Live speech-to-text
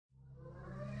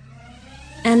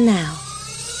And now,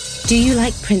 do you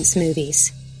like Prince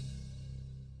movies?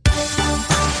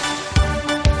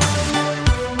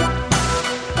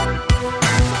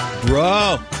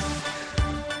 Bro!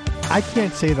 I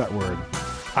can't say that word.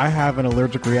 I have an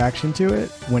allergic reaction to it.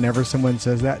 Whenever someone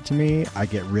says that to me, I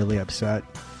get really upset.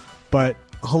 But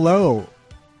hello,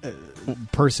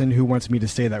 person who wants me to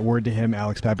say that word to him,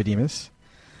 Alex Papademos.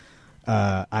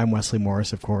 I'm Wesley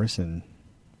Morris, of course, and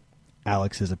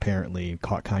Alex has apparently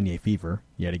caught Kanye fever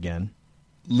yet again.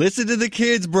 Listen to the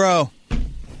kids, bro.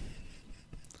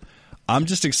 I'm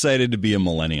just excited to be a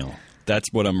millennial.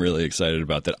 That's what I'm really excited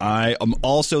about. That I am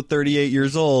also 38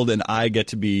 years old, and I get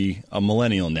to be a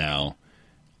millennial now.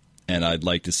 And I'd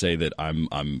like to say that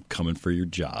I'm coming for your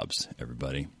jobs,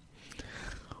 everybody.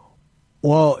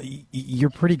 Well,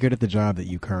 you're pretty good at the job that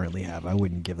you currently have. I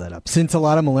wouldn't give that up, since a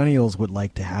lot of millennials would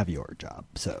like to have your job.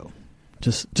 So,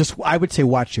 just I would say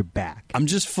watch your back. I'm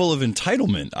just full of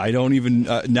entitlement. I don't even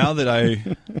now that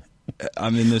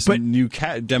I'm in this new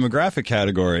demographic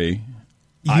category.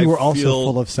 You were also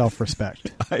full of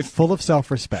self-respect. Full of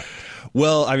self-respect.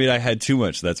 Well, I mean, I had too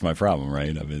much. That's my problem,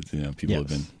 right? I mean, people have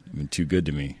been too good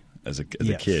to me as a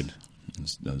kid. I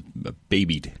was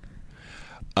babied.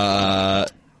 We're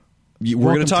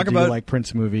going to talk about Do You Like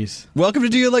Prince movies. Welcome to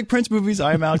Do You Like Prince movies?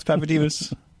 I am Alex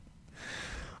Papademos.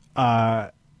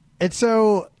 And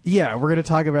so, yeah, we're going to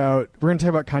talk about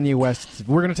Kanye West.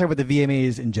 We're going to talk about the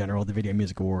VMAs in general, the Video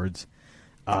Music Awards,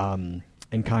 and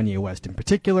Kanye West in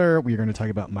particular. We're going to talk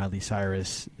about Miley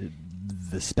Cyrus,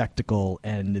 the spectacle,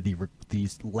 and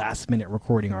these last-minute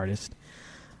recording artist.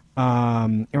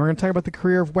 And we're going to talk about the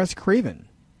career of Wes Craven.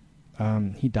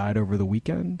 He died over the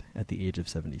weekend at the age of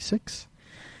 76.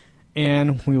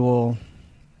 And we'll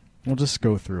just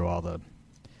go through all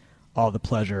the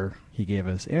pleasure he gave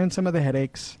us and some of the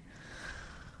headaches.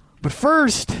 But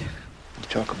first, You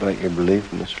talk about your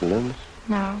belief in Mr. Loomis?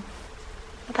 No,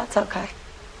 but that's okay.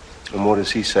 And what does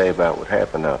he say about what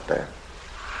happened out there?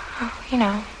 Oh, you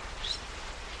know.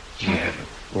 Yeah,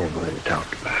 we're going to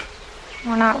talk about it.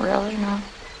 We're not really, no.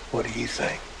 What do you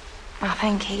think? I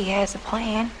think he has a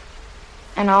plan.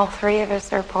 And all three of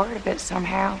us are part of it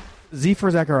somehow. Z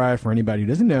for Zachariah, for anybody who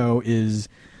doesn't know, is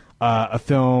a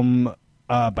film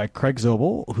by Craig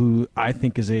Zobel, who I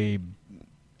think is a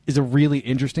really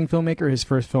interesting filmmaker. His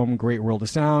first film, Great World of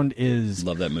Sound, is...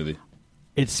 Love that movie.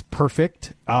 It's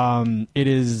perfect.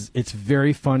 It's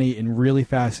very funny and really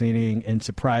fascinating and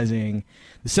surprising.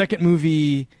 The second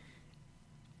movie,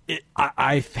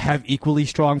 I have equally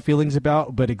strong feelings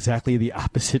about, but exactly the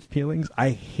opposite feelings. I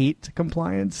hate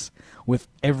compliance with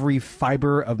every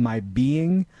fiber of my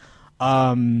being.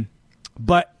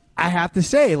 But I have to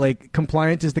say, like,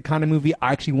 Compliance is the kind of movie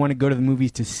I actually want to go to the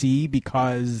movies to see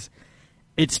because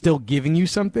it's still giving you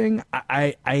something.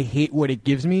 I hate what it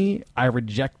gives me. I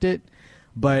reject it.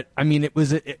 But, I mean, it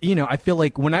was, I feel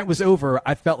like when it was over,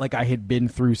 I felt like I had been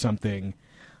through something.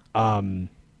 And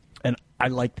I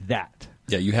liked that.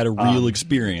 Yeah, you had a real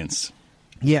experience.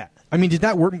 Yeah. I mean, did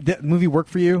that movie work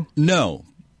for you? No,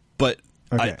 but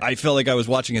okay. I felt like I was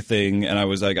watching a thing, and I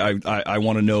was like, I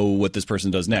want to know what this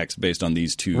person does next based on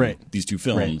these two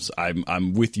films. Right.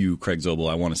 I'm with you, Craig Zobel.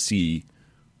 I want to see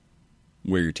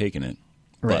where you're taking it.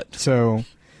 Right. But So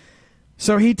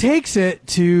he takes it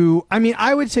to. I mean,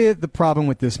 I would say that the problem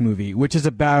with this movie, which is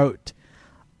about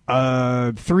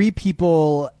three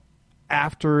people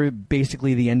after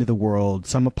basically the end of the world,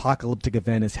 some apocalyptic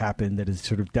event has happened that has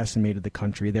sort of decimated the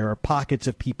country. There are pockets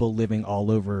of people living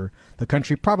all over the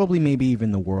country, probably maybe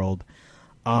even the world.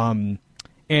 And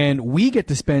we get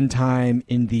to spend time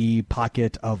in the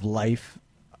pocket of life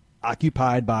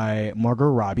occupied by Margot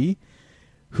Robbie,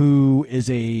 who is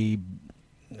a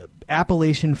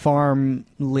Appalachian farm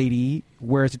lady,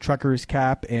 wears a trucker's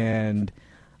cap and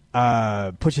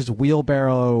pushes a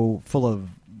wheelbarrow full of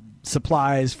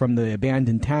supplies from the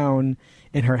abandoned town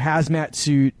in her hazmat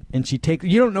suit, and she takes...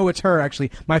 You don't know it's her,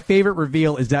 actually. My favorite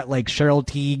reveal is that, like, Cheryl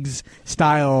Tiegs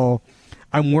style,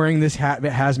 I'm wearing this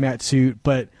hazmat suit,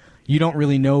 but you don't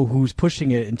really know who's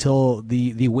pushing it until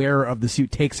the wearer of the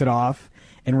suit takes it off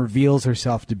and reveals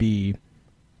herself to be,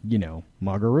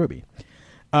 Margot Robbie.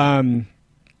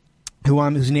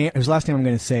 Whose last name I'm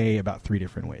going to say about three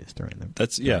different ways during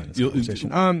this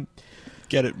conversation.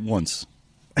 Get it once.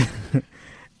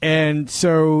 And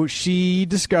so she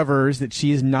discovers that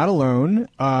she is not alone.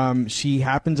 She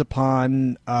happens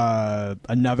upon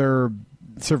another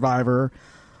survivor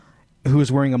who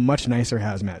is wearing a much nicer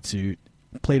hazmat suit,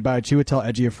 played by Chiwetel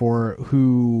Ejiofor,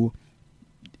 who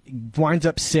winds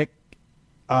up sick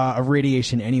of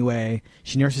radiation anyway.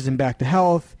 She nurses him back to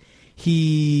health.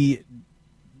 He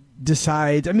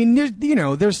decides. I mean,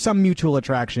 there's some mutual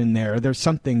attraction there. There's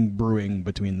something brewing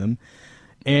between them,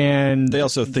 and they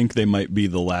also think they might be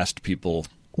the last people.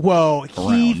 Well,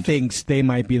 he around. thinks they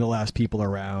might be the last people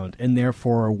around, and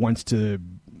therefore wants to,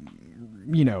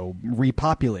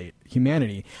 repopulate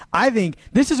humanity. I think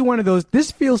this is one of those.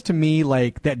 This feels to me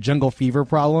like that Jungle Fever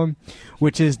problem,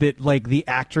 which is that like the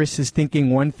actress is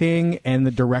thinking one thing, and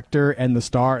the director and the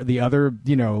star, the other,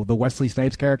 the Wesley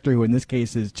Snipes character, who in this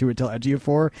case is Chiwetel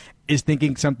Ejiofor, is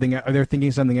thinking something. They're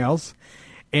thinking something else.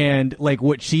 And like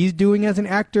what she's doing as an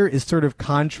actor is sort of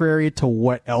contrary to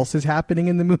what else is happening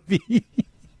in the movie.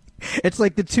 It's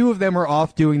like the two of them are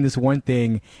off doing this one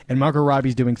thing, and Margot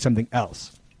Robbie's doing something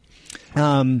else.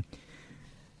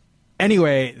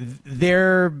 Anyway,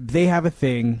 they have a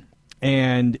thing,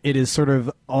 and it is sort of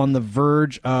on the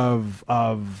verge of.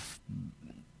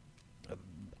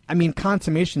 I mean,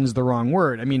 consummation is the wrong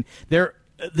word. I mean, they're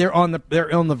on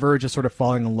the verge of sort of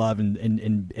falling in love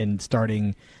and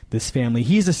starting this family.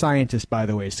 He's a scientist, by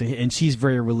the way, and she's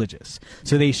very religious.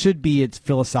 So they should be at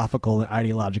philosophical and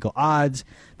ideological odds.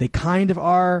 They kind of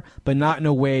are, but not in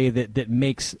a way that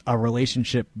makes a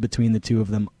relationship between the two of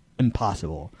them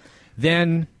impossible.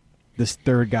 Then this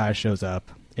third guy shows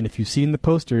up, and if you've seen the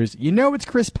posters, it's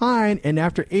Chris Pine, and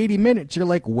after 80 minutes, you're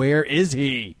like, where is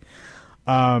he?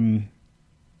 Not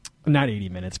 80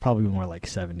 minutes, probably more like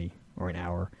 70 or an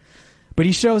hour. But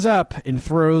he shows up and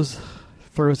throws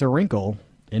a wrinkle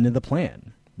into the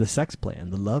plan, the sex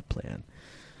plan, the love plan.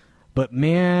 But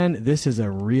man, this is a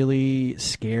really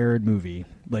scared movie.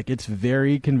 Like, it's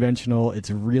very conventional. It's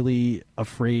really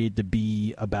afraid to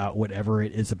be about whatever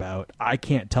it is about. I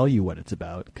can't tell you what it's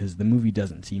about because the movie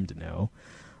doesn't seem to know.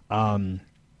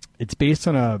 It's based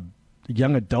on a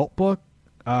young adult book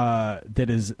that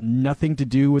has nothing to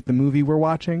do with the movie we're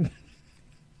watching.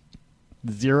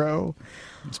 Zero.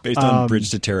 It's based on Bridge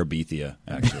to Terabithia,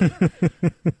 actually.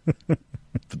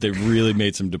 But they really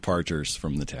made some departures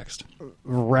from the text.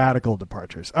 Radical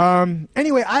departures.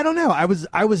 Anyway, I don't know. I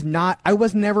was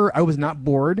not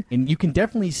bored, and you can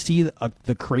definitely see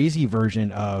the crazy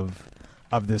version of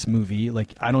this movie.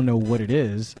 Like, I don't know what it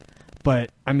is,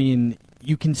 but I mean,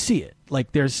 you can see it.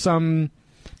 Like, there's some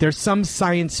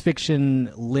science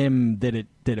fiction limb that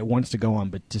it wants to go on,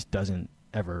 but just doesn't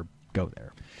ever go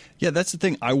there. Yeah, that's the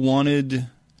thing. I wanted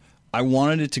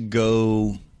it to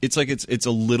go. It's like it's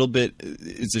a little bit.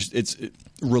 It's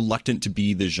reluctant to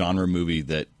be the genre movie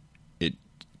that it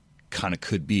kind of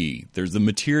could be. The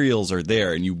materials are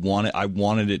there, and I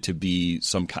wanted it to be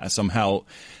some kind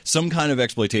of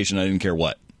exploitation. I didn't care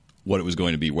what it was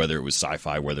going to be, whether it was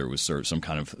sci-fi, whether it was sort of some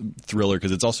kind of thriller,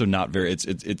 because it's also not very.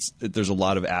 There's a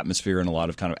lot of atmosphere and a lot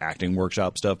of kind of acting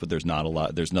workshop stuff, but there's not a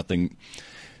lot. There's nothing.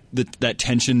 That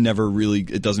tension never really.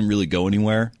 It doesn't really go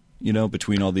anywhere.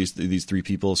 Between all these three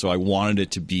people. So I wanted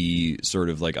it to be sort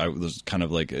of like, I was kind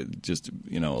of like just,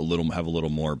 have a little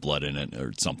more blood in it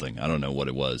or something. I don't know what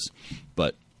it was,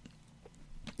 but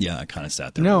yeah, I kind of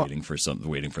sat there waiting for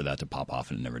that to pop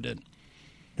off, and it never did.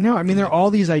 No, I mean, there are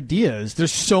all these ideas.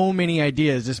 There's so many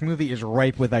ideas. This movie is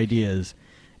ripe with ideas.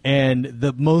 And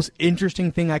the most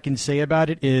interesting thing I can say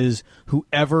about it is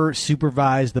whoever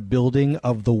supervised the building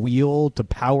of the wheel to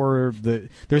power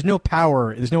there's no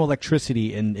power, there's no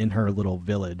electricity in her little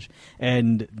village.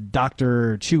 And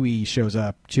Dr. Chewie shows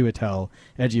up, Chiwetel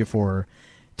Ejiofor,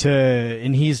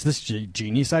 and he's this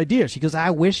genius idea. She goes,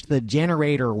 I wish the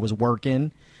generator was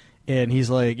working. And he's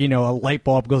like, a light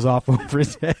bulb goes off over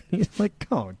his head. He's like,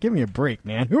 "Come on, give me a break,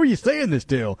 man. Who are you saying this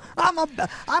to?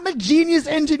 I'm a genius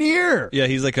engineer. Yeah,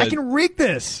 I can rig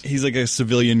this." He's like a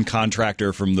civilian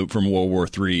contractor from World War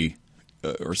III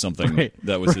or something. Right,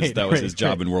 that was his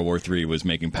job in World War III, was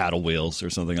making paddle wheels or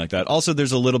something like that. Also,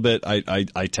 there's a little bit. I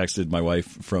texted my wife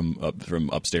from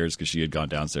upstairs because she had gone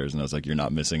downstairs, and I was like, "You're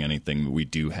not missing anything. We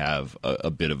do have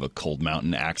a bit of a Cold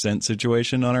Mountain accent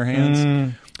situation on our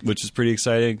hands." Which is pretty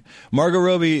exciting. Margot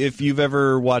Robbie, if you've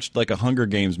ever watched like a Hunger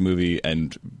Games movie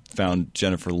and found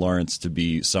Jennifer Lawrence to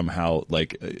be somehow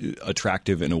like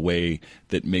attractive in a way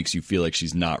that makes you feel like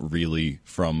she's not really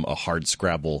from a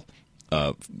hardscrabble,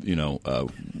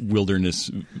 wilderness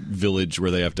village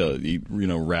where they have to eat,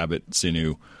 rabbit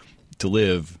sinew to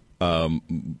live.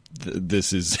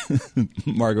 This is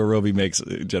Margot Robbie makes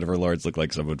Jennifer Lawrence look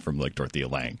like someone from like Dorothea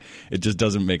Lange. It just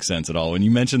doesn't make sense at all. When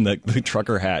you mentioned the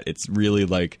trucker hat, it's really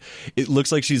like it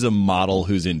looks like she's a model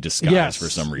who's in disguise for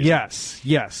some reason.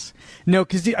 Yes. No,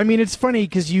 because it's funny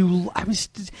because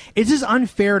it's just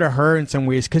unfair to her in some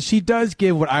ways because she does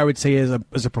give what I would say is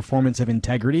a performance of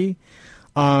integrity.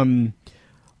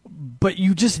 but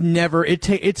you just never.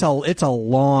 It's a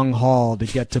long haul to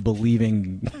get to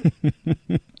believing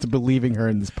her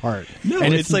in this part. No,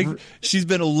 and it's like she's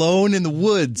been alone in the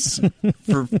woods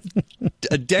for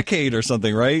a decade or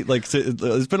something, right? Like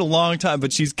it's been a long time,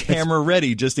 but she's camera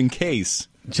ready just in case.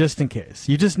 Just in case.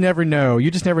 You just never know.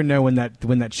 You just never know when that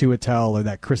Chiwetel or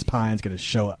that Chris Pine's going to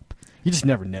show up. You just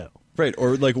never know. Right,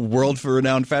 or like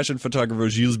world-renowned fashion photographer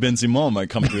Gilles Ben Simon might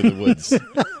come through the woods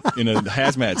in a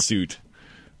hazmat suit,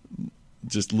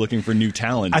 just looking for new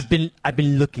talent. I've been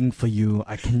looking for you.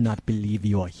 I cannot believe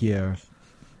you are here.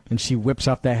 And she whips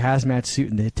off that hazmat suit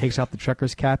and then takes off the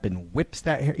trucker's cap and whips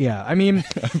that hair. Yeah, I mean,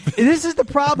 this is the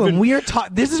problem.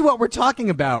 This is what we're talking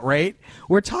about, right?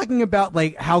 We're talking about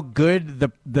like how good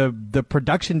the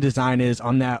production design is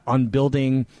on the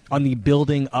building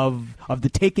of the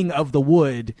taking of the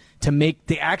wood to make.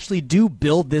 They actually do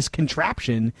build this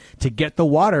contraption to get the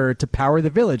water to power the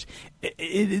village.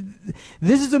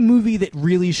 This is a movie that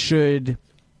really should.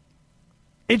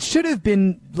 It should have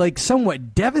been like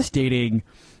somewhat devastating.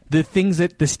 The things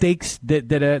the stakes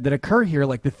that occur here,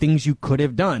 like the things you could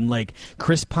have done, like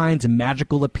Chris Pine's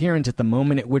magical appearance at the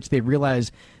moment at which they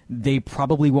realize they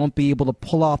probably won't be able to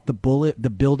pull off the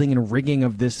building and rigging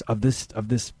of this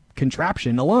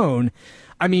contraption alone.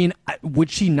 I mean, would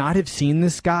she not have seen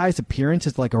this guy's appearance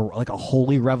as like a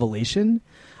holy revelation?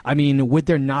 I mean, would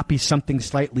there not be something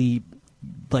slightly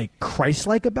like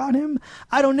Christ-like about him?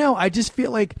 I don't know. I just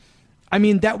feel like. I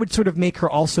mean, that would sort of make her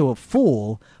also a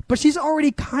fool, but she's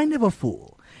already kind of a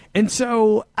fool. And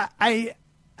so I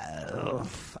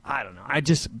don't know.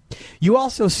 You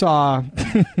also saw.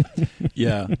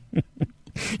 Yeah.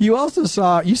 You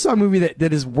saw a movie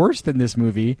that is worse than this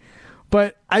movie.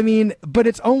 But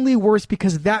it's only worse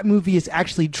because that movie is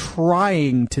actually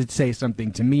trying to say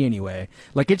something to me anyway.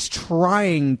 Like it's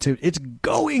going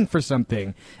for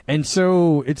something. And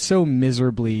so it so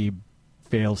miserably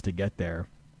fails to get there.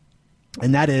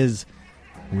 And that is,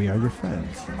 We Are Your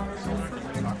Friends.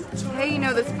 Hey,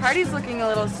 this party's looking a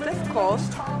little stiff, Cole.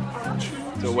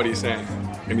 So what are you saying?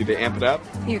 Maybe they amp it up?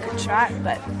 You could try,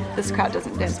 but this crowd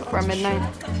doesn't dance before midnight.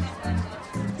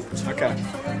 Okay.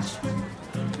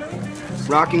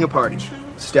 Rocking a party.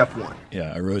 Step 1.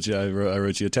 Yeah, I wrote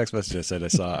you a text message. I said I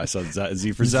saw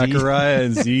Z for Zachariah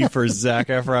and Z for Zac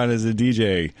Efron as a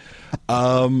DJ.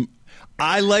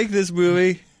 I like this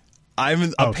movie.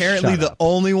 I'm apparently the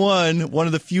only one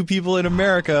of the few people in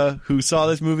America who saw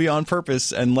this movie on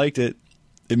purpose and liked it.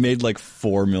 It made like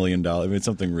 $4 million. It made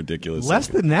something ridiculous. Less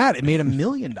than that. It made $1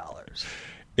 million.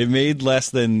 It made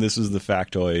less than, this was the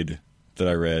factoid that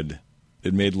I read,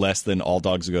 it made less than All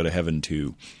Dogs Go to Heaven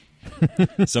 2.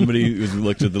 Somebody who's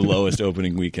looked at the lowest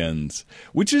opening weekends,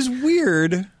 which is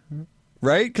weird,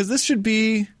 right? Because this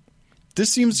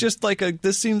seems like a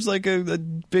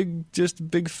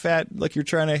big fat, like you're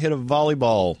trying to hit a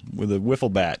volleyball with a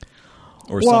wiffle bat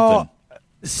or something.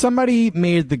 Somebody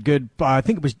made the good. I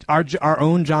think it was our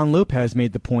own John Lopez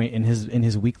made the point in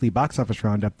his weekly box office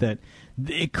roundup that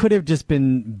it could have just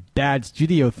been bad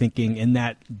studio thinking in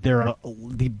that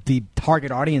the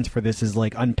target audience for this is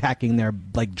like unpacking their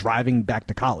like driving back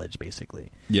to college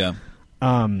basically. Yeah.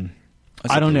 I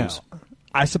don't know.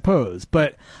 I suppose,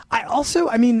 but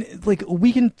like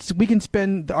we can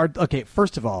spend our okay.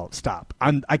 First of all, stop.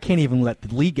 I can't even let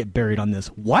the league get buried on this.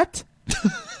 What?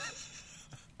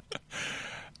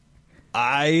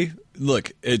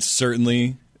 It's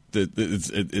certainly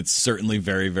it's certainly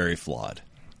very, very flawed.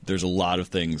 There's a lot of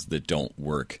things that don't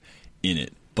work in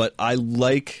it, but I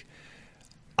like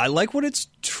what it's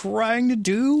trying to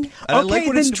do. I like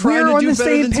what it's trying to do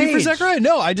better than Z for Zachariah.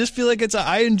 No, I just feel like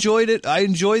I enjoyed it. I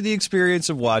enjoyed the experience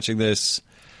of watching this.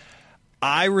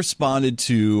 I responded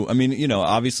to,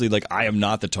 obviously, like I am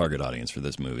not the target audience for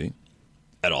this movie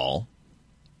at all,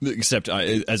 except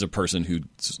as a person who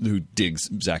digs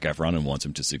Zac Efron and wants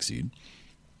him to succeed.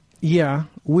 Yeah,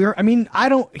 I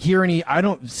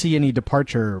don't see any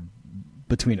departure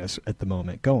between us at the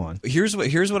moment. Go on. Here's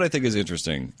what I think is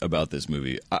interesting about this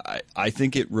movie. I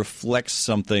think it reflects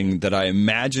something that I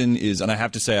imagine is, and I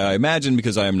have to say I imagine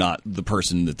because I am not the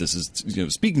person that this is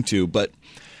speaking to, but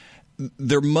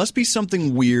there must be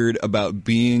something weird about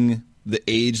being the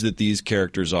age that these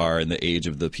characters are and the age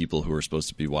of the people who are supposed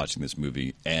to be watching this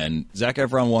movie. And Zac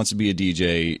Efron wants to be a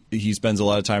DJ. He spends a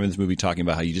lot of time in this movie talking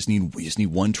about how you just need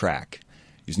one track.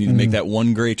 You just need to make that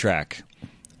one great track.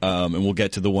 And we'll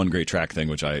get to the one great track thing,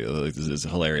 which is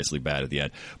hilariously bad at the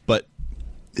end. But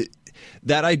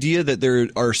that idea that there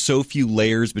are so few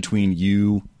layers between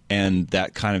you and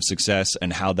that kind of success,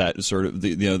 and how that sort of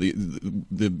the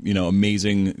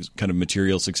amazing kind of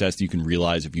material success that you can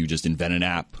realize if you just invent an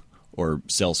app or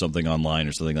sell something online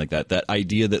or something like that. That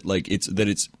idea that like it's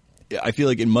I feel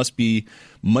like it must be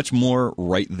much more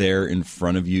right there in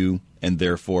front of you, and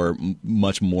therefore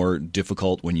much more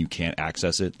difficult when you can't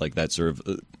access it. Like that sort of,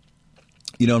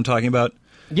 you know what I'm talking about?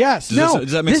 Yes.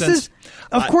 Does that make sense?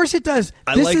 Of course it does.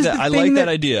 I like that. I like that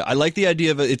idea. I like the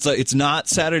idea of it. It's like, it's not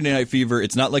Saturday Night Fever.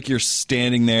 It's not like you're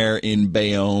standing there in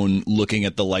Bayonne looking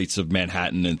at the lights of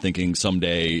Manhattan and thinking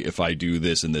someday if I do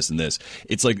this and this and this.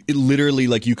 It's like literally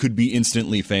like you could be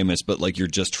instantly famous, but like you're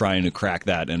just trying to crack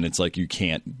that, and it's like you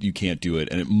can't do it,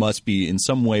 and it must be in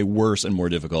some way worse and more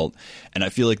difficult. And I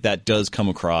feel like that does come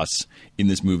across in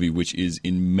this movie, which is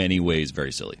in many ways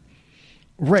very silly.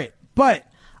 Right, but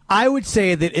I would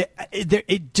say that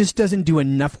it just doesn't do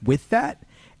enough with that,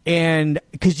 and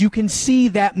because you can see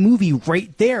that movie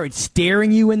right there, it's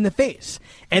staring you in the face,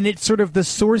 and it's sort of the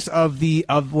source of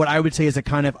what I would say is a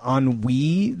kind of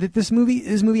ennui that this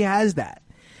movie has that.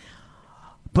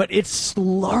 But it's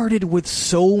larded with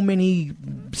so many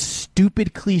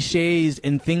stupid cliches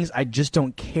and things I just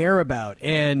don't care about,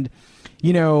 and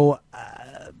you know.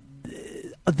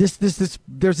 There's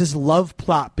this love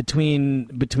plot between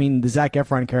the Zac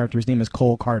Efron character, his name is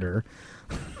Cole Carter,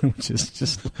 which is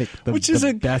just like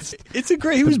the best. It's a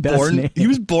great. He was born. Name. He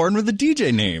was born with a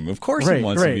DJ name. Of course, he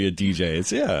wants to be a DJ.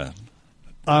 It's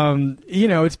you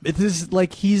know, it's this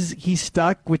like he's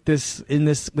stuck with this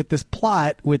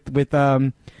plot with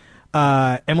Emily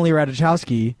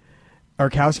Ratajkowski,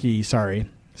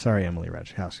 sorry Emily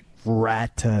Ratajkowski.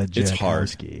 It's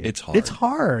hard. It's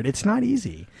hard. It's not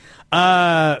easy.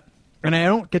 And I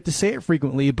don't get to say it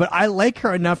frequently, but I like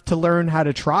her enough to learn how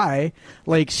to try.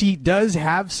 Like, she does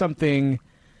have something.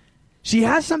 She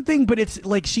has something, but it's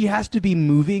like she has to be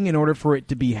moving in order for it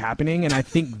to be happening. And I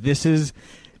think this is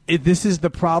the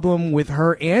problem with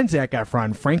her and Zac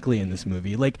Efron, frankly, in this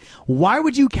movie. Like, why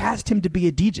would you cast him to be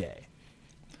a DJ?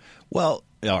 Well,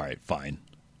 all right, fine.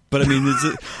 But I mean,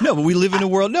 but we live in a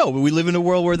world. No, but we live in a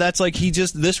world where that's like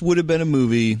this would have been a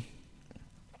movie,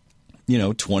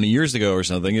 20 years ago or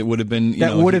something. It would have been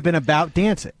would have been about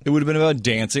dancing. It would have been about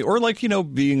dancing, or like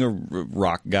being a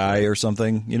rock guy or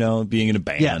something. Being in a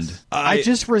band. Yes. I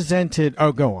just resented.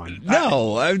 Oh, go on.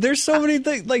 No, there's so many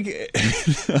things. Like,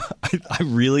 I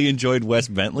really enjoyed Wes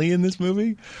Bentley in this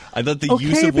movie. I thought the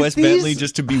use of Wes Bentley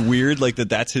just to be weird, like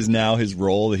that's his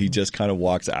role, that he just kind of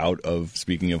walks out of.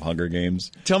 Speaking of Hunger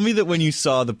Games, tell me that when you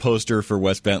saw the poster for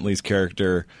Wes Bentley's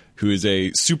character, who is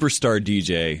a superstar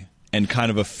DJ. And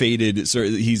kind of a faded, so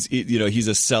he's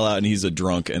a sellout and he's a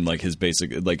drunk, and like his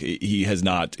basic, like he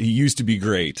used to be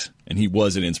great and he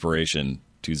was an inspiration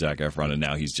to Zac Efron, and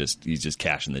now he's just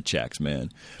cashing the checks, man.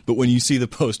 But when you see the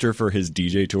poster for his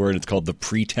DJ tour and it's called the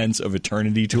Pretense of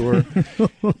Eternity Tour,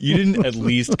 you didn't at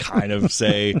least kind of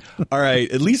say, all right,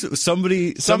 at least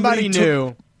somebody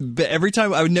knew. Every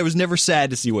time I was never sad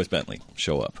to see Wes Bentley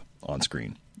show up on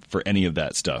screen for any of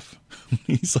that stuff.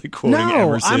 He's like quoting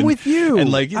Emerson. I'm with you. And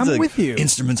like, I'm with you.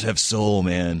 Instruments have soul,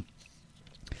 man.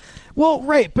 Well,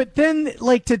 right, but then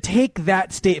like to take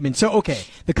that statement. So okay,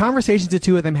 the conversations the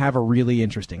two of them have are really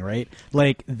interesting, right?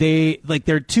 Like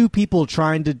they're two people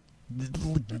trying to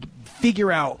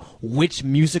figure out which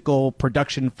musical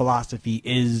production philosophy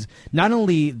is not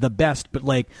only the best, but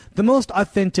like the most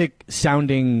authentic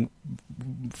sounding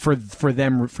for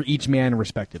them, for each man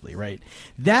respectively, right?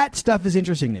 That stuff is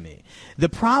interesting to me. The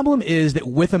problem is that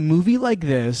with a movie like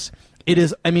this, it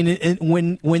is, I mean,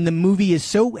 when the movie is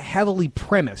so heavily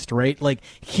premised, right? Like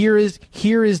here is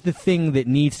the thing that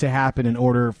needs to happen in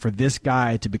order for this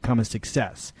guy to become a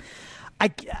success.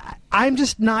 I'm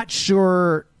just not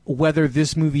sure whether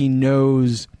this movie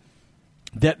knows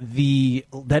that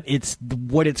it's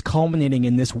what it's culminating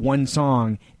in this one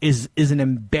song is an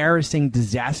embarrassing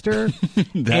disaster.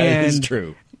 That is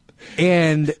true.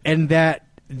 And that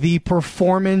the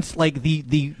performance, like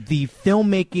the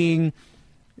filmmaking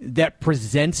that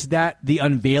presents the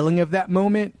unveiling of that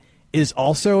moment is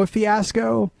also a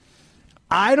fiasco.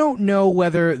 I don't know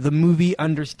whether the movie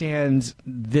understands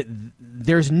that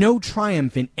there's no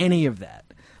triumph in any of that.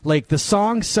 Like, the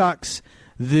song sucks.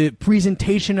 The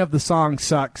presentation of the song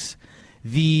sucks.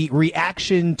 The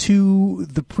reaction to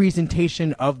the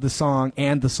presentation of the song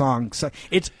and the song sucks.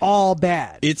 It's all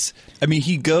bad.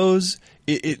 He goes,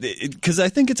 because I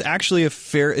think it's actually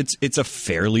it's a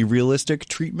fairly realistic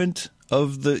treatment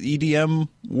of the EDM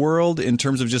world in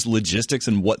terms of just logistics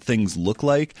and what things look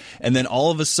like. And then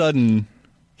all of a sudden,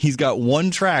 He's got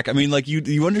one track. I mean, like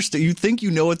you understand, you think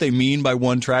you know what they mean by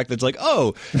one track. That's like,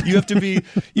 oh, you're gonna be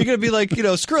like,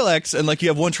 Skrillex, and like you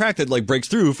have one track that like breaks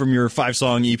through from your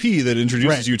 5-song EP that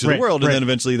introduces you to the world, and then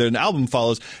eventually an album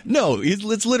follows. No,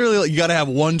 it's literally like you got to have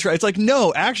one track. It's like,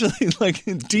 no, actually, like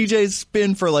DJs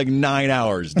spin for like 9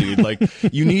 hours, dude. Like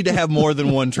you need to have more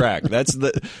than one track. We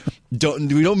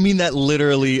don't mean that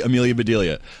literally, Amelia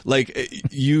Bedelia. Like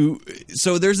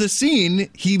so there's a scene.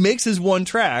 He makes his one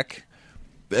track.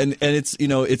 And it's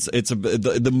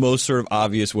the most sort of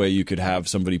obvious way you could have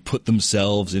somebody put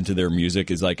themselves into their music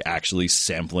is like actually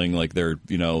sampling like their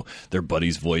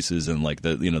buddies' voices and like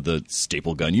the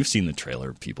staple gun. You've seen the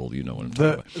trailer, people. You know what I'm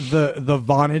talking about. The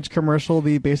Vonage commercial that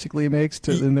he basically makes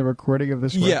in the recording of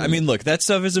this record. Yeah, I mean, look, that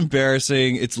stuff is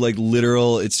embarrassing. It's like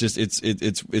literal. It's just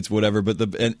it's whatever. But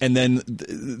then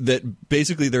that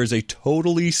basically there's a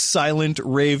totally silent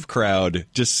rave crowd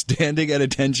just standing at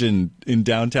attention in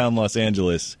downtown Los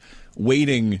Angeles,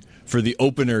 waiting for the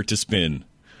opener to spin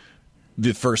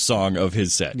the first song of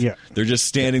his set. Yeah. They're just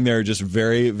standing there, just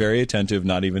very, very attentive,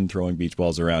 not even throwing beach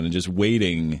balls around, and just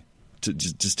waiting to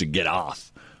just to get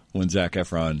off when Zac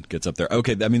Efron gets up there.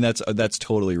 Okay, I mean that's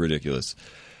totally ridiculous.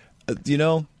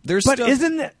 There's but stuff,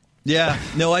 isn't it? Yeah,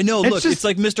 no, I know. Look, just, it's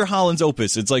like Mr. Holland's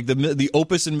Opus. It's like the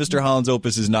Opus in Mr. Holland's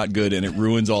Opus is not good, and it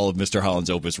ruins all of Mr. Holland's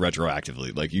Opus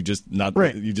retroactively. Like you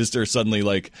just are suddenly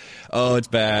like, oh, it's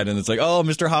bad, and it's like, oh,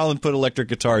 Mr. Holland put electric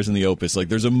guitars in the Opus. Like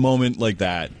there's a moment like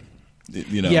that,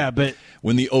 Yeah, but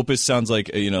when the Opus sounds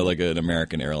like like an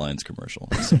American Airlines commercial,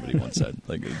 as somebody once said.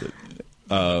 Like,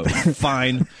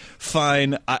 fine.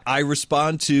 I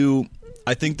respond to.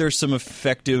 I think there's some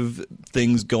effective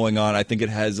things going on. I think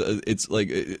it's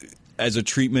like as a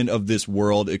treatment of this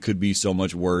world, it could be so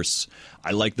much worse. I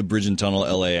like the Bridge and Tunnel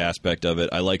LA aspect of it.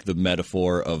 I like the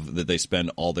metaphor of that they spend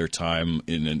all their time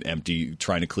in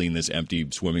trying to clean this empty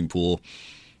swimming pool,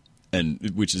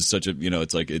 and which is such a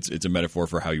it's like it's a metaphor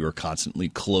for how you are constantly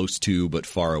close to but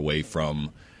far away from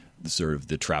sort of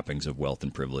the trappings of wealth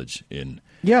and privilege in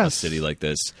a city like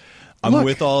this. I'm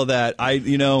with all of that.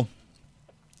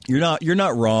 You're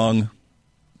not wrong.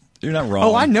 You're not wrong.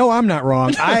 Oh, I know I'm not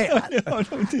wrong.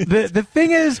 The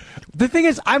thing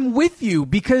is, I'm with you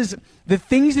because the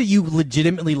things that you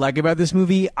legitimately like about this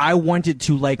movie, I wanted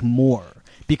to like more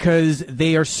because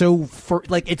they are so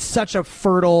it's such a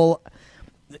fertile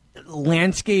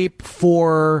landscape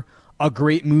for a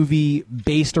great movie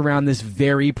based around this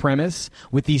very premise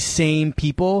with these same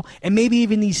people and maybe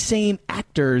even these same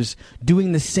actors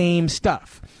doing the same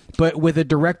stuff. But with a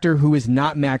director who is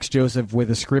not Max Joseph, with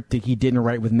a script that he didn't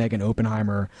write with Megan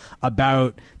Oppenheimer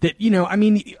about that, I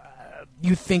mean,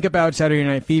 you think about Saturday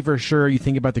Night Fever, sure, you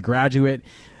think about The Graduate,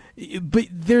 but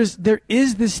there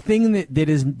is this thing that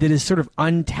is sort of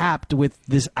untapped with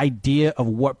this idea of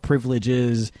what privilege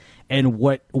is and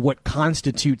what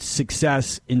constitutes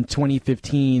success in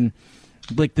 2015.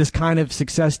 Like this kind of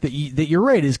success that you're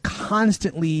right is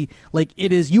constantly like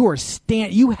it is. You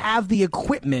have the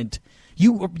equipment.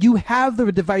 You have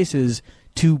the devices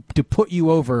to put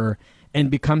you over and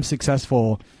become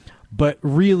successful, but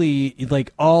really,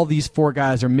 like all these four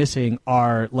guys are missing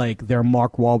are like their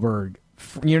Mark Wahlberg.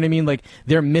 You know what I mean? Like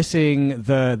they're missing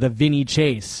the Vinny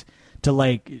Chase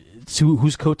to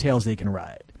whose coattails they can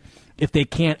ride if they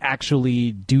can't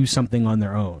actually do something on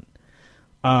their own.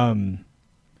 And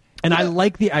I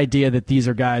like the idea that these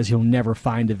are guys who'll never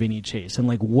find a Vinny Chase, and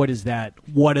like what is that?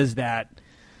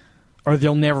 Or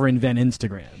they'll never invent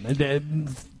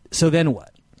Instagram. So then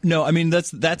what? No, I mean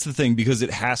that's the thing, because it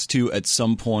has to at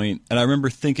some point. And I remember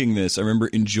thinking this. I remember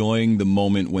enjoying the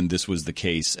moment when this was the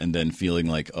case, and then feeling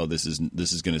like, oh, this is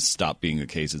going to stop being the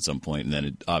case at some point, and then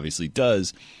it obviously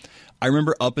does. I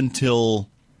remember up until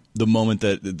the moment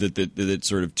that it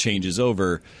sort of changes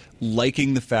over,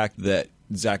 liking the fact that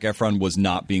Zac Efron was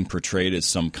not being portrayed as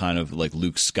some kind of like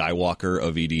Luke Skywalker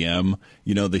of EDM,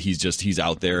 that he's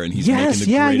out there and he's making the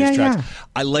greatest tracks. Yeah.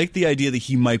 I like the idea that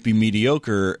he might be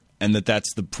mediocre, and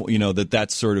that's the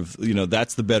that's sort of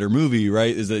that's the better movie,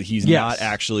 right? Is that he's not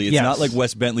actually. It's not like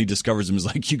Wes Bentley discovers him as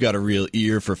like, you got a real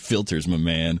ear for filters, my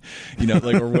man,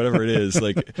 like, or whatever it is.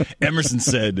 Like Emerson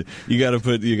said, you got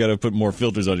to put more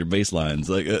filters on your bass lines,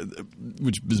 like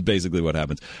which is basically what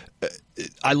happens.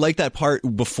 I like that part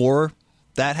before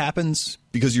that happens,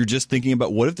 because you're just thinking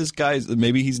about what if this guy's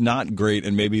maybe he's not great,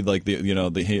 and maybe like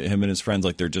him and his friends,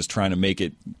 like they're just trying to make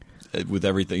it with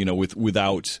everything,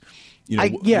 without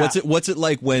what's it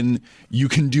like when you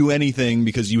can do anything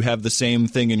because you have the same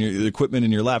thing in your equipment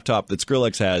in your laptop that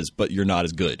Skrillex has, but you're not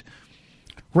as good,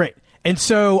 right? And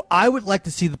so I would like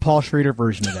to see the Paul Schrader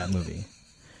version of that movie.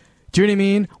 Do you know what I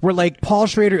mean? Where like Paul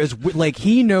Schrader is like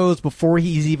he knows before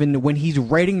he's even when he's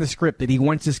writing the script that he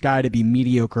wants this guy to be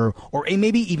mediocre or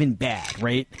maybe even bad,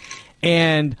 right?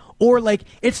 And or like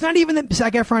it's not even that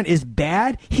Zac Efron is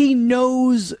bad. He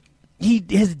knows he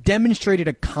has demonstrated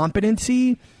a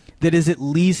competency that is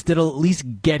that'll at least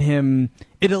get him.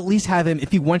 It'll at least have him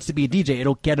if he wants to be a DJ.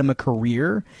 It'll get him a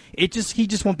career. He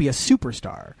just won't be a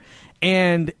superstar.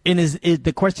 And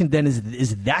the question then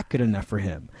is that good enough for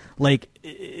him? Like,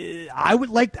 I would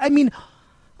like. I mean,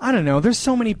 I don't know. There's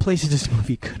so many places this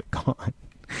movie could have gone,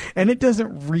 and it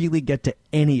doesn't really get to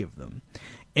any of them.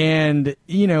 And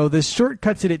you know, the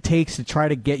shortcuts that it takes to try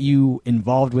to get you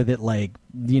involved with it, like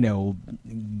you know,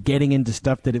 getting into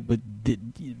stuff that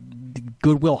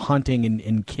Goodwill Hunting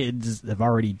and kids have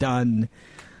already done.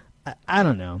 I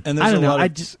don't know. And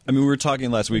there's I mean, we were talking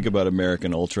last week about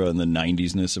American Ultra and the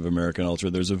 90s-ness of American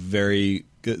Ultra. There's a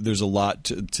lot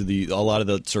to a lot of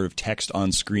the sort of text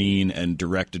on screen and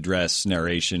direct address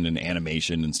narration and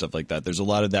animation and stuff like that. There's a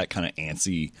lot of that kind of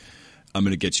antsy, I'm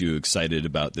going to get you excited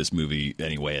about this movie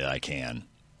any way that I can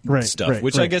stuff,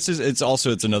 which I guess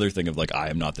it's another thing of like, I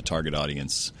am not the target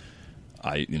audience.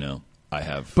 I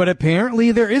have. But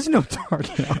apparently there is no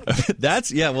target audience.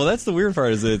 That's the weird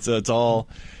part is it's all.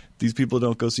 These people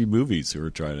don't go see movies who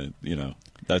are trying to,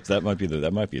 that might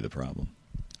be the problem.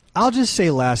 I'll just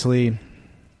say lastly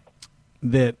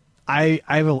that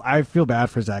I feel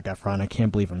bad for Zac Efron. I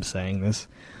can't believe I'm saying this.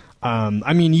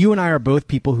 I mean, you and I are both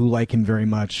people who like him very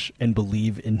much and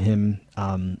believe in him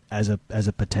as a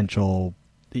potential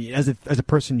as a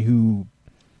person who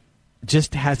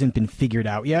just hasn't been figured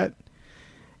out yet.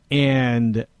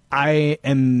 And I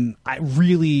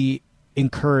really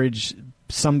encourage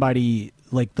somebody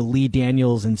like the Lee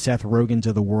Daniels and Seth Rogans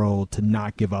of the world to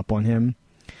not give up on him.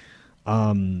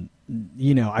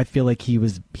 I feel like he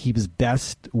was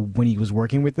best when he was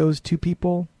working with those two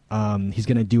people. He's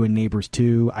going to do a Neighbors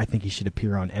 2. I think he should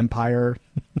appear on Empire.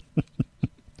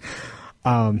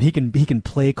 He can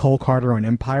play Cole Carter on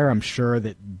Empire. I'm sure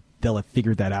that they'll have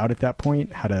figured that out at that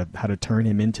point, how to turn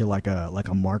him into like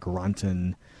a Mark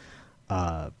Ronson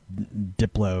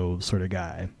Diplo sort of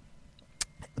guy.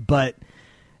 But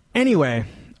anyway,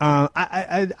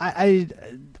 I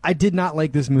did not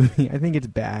like this movie. I think it's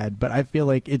bad, but I feel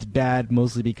like it's bad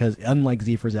mostly because, unlike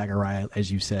Z for Zachariah,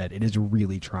 as you said, it is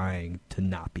really trying to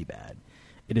not be bad.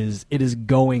 It is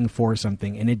going for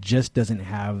something, and it just doesn't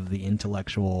have the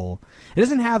intellectual. It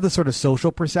doesn't have the sort of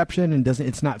social perception, and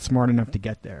it's not smart enough to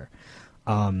get there.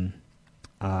 But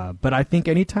I think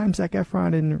anytime Zac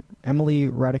Efron and Emily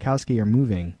Ratajkowski are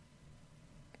moving,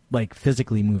 like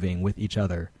physically moving with each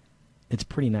other, it's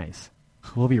pretty nice.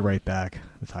 We'll be right back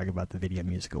to talk about the Video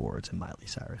Music Awards and Miley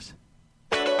Cyrus.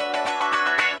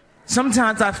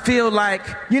 Sometimes I feel like,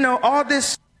 all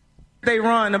this they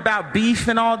run about beef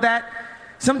and all that,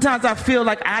 sometimes I feel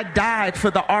like I died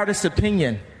for the artist's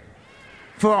opinion.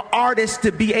 For artists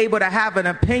to be able to have an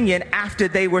opinion after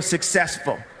they were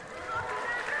successful.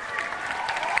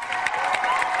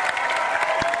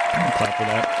 Clap for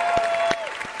that.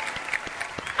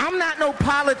 I'm not no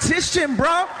politician,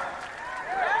 bro.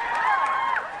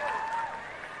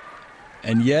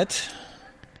 And yet,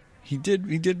 he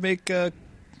did make and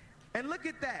look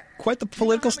at that. Quite the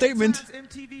political statement.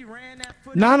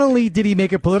 Not only did he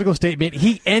make a political statement,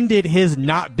 he ended his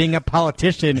not being a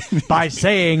politician by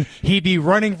saying he'd be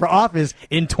running for office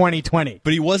in 2020.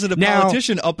 But he wasn't a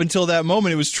politician up until that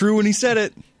moment. It was true when he said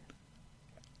it.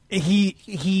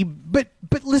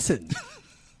 But listen.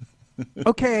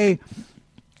 Okay,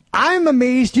 I'm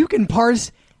amazed you can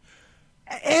parse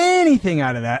anything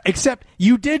out of that, except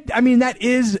you did. I mean,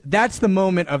 that's the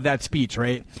moment of that speech,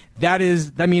 right? That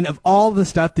is, I mean, of all the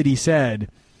stuff that he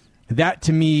said, that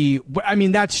to me, I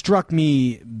mean, that struck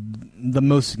me the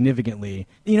most significantly.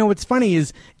 What's funny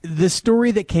is the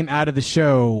story that came out of the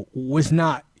show was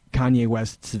not Kanye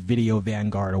West's Video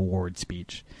Vanguard Award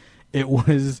speech. It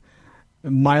was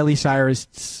Miley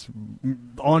Cyrus'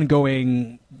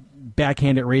 ongoing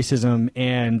backhanded racism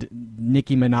and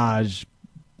Nicki Minaj,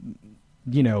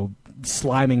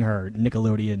 sliming her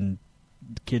Nickelodeon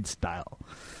kid style.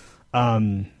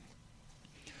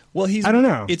 Well, I don't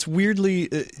know. It's weirdly,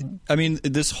 I mean,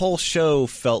 this whole show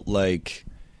felt like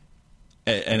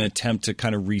an attempt to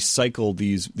kind of recycle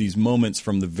these moments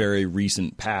from the very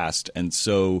recent past. And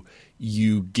so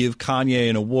you give Kanye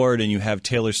an award and you have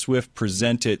Taylor Swift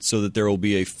present it so that there will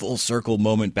be a full circle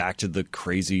moment back to the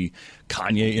crazy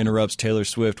Kanye interrupts Taylor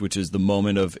Swift, which is the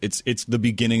moment of it's the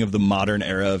beginning of the modern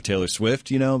era of Taylor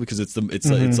Swift, you know, because it's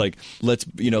like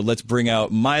let's bring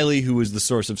out Miley, who was the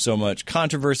source of so much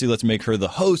controversy. Let's make her the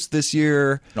host this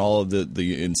year. And all of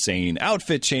the insane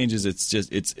outfit changes.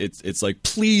 It's like,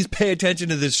 please pay attention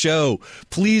to this show.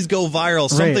 Please go viral.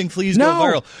 Something please go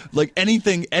viral. Like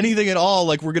anything at all.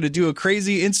 Like we're gonna do a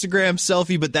crazy Instagram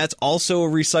selfie, but that's also a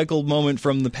recycled moment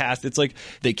from the past. It's like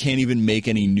they can't even make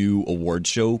any new award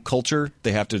show culture.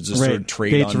 They have to just sort of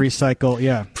trade on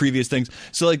recycle, previous things.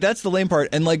 So like that's the lame part.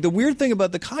 And like the weird thing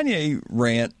about the Kanye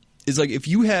rant is like if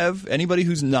you have anybody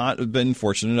who's not been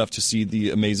fortunate enough to see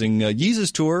the amazing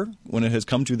Yeezus tour when it has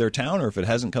come to their town, or if it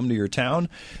hasn't come to your town,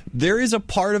 there is a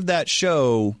part of that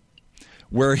show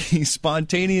where he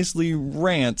spontaneously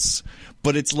rants,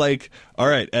 but it's like, all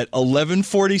right, at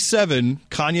 11:47,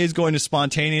 Kanye's going to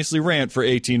spontaneously rant for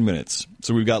 18 minutes.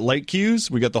 So we've got light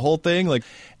cues, we got the whole thing, like,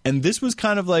 and this was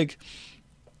kind of like,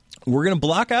 we're going to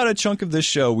block out a chunk of this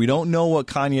show. We don't know what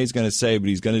Kanye's going to say, but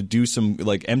he's going to do some,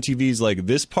 like, MTV's like,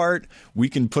 this part, we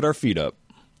can put our feet up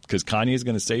because Kanye's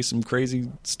going to say some crazy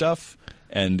stuff.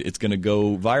 And it's going to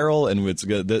go viral, and it's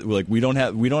gonna, like we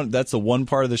don't. That's the one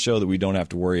part of the show that we don't have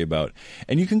to worry about.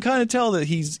 And you can kind of tell that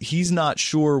he's not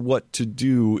sure what to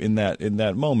do in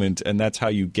that moment, and that's how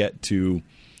you get to.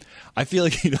 I feel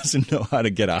like he doesn't know how to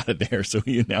get out of there, so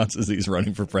he announces he's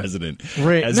running for president.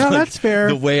 Right? No, like, that's fair.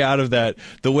 The way out of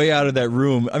that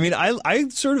room. I mean, I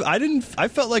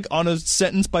felt like on a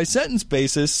sentence by sentence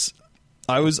basis.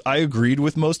 I agreed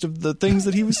with most of the things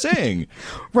that he was saying.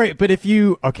 Right, but if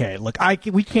you look,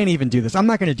 we can't even do this. I'm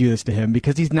not going to do this to him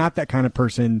because he's not that kind of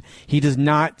person. He does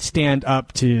not stand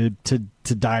up to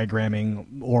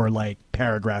diagramming or like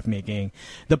paragraph making.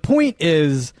 The point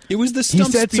is, it was the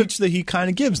stump speech that he kind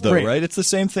of gives, though, right? It's the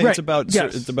same thing. Right.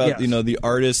 It's about you know, the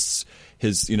artists.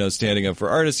 His, you know, standing up for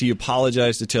artists. He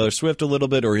apologized to Taylor Swift a little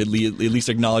bit, or at least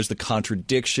acknowledged the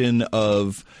contradiction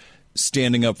of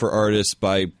standing up for artists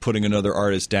by putting another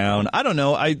artist down. I don't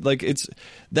know. It's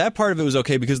that part of it was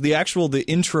okay because the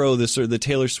intro, the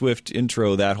Taylor Swift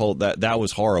intro, that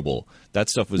was horrible. That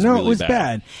stuff was really bad. No, it was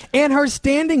bad. And her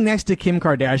standing next to Kim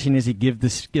Kardashian as he gives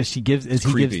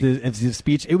the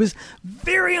speech, it was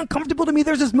very uncomfortable to me.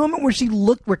 There's this moment where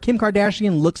Kim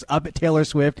Kardashian looks up at Taylor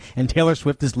Swift, and Taylor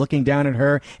Swift is looking down at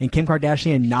her, and Kim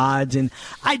Kardashian nods, and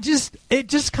it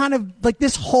just kind of like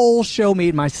this whole show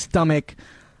made my stomach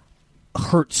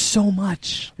hurt so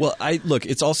much. Well,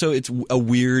 it's a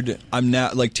weird. I'm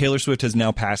now like Taylor Swift has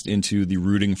now passed into the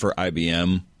rooting for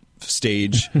IBM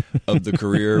stage of the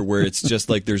career where it's just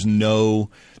like there's no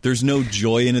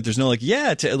joy in it. There's no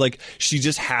like she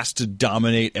just has to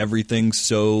dominate everything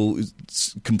so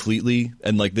completely,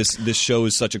 and like this show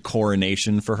is such a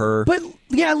coronation for her. But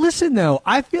yeah, listen though,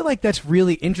 I feel like that's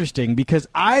really interesting because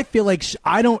I feel like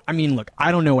I don't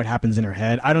know what happens in her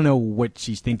head. I don't know what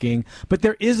she's thinking, but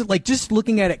there is like just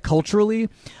looking at it culturally,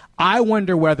 I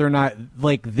wonder whether or not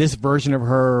like this version of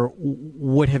her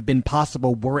would have been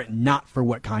possible were it not for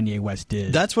what Kanye West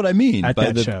did. That's what I mean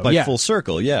by show. Full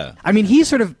circle. Yeah, I mean he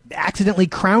sort of accidentally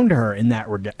crowned her in that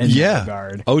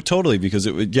regard. Oh, totally. Because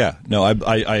it would. Yeah, no,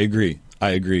 I agree.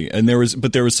 And there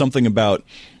was something about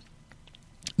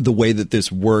the way that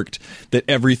this worked, that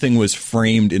everything was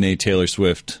framed in a Taylor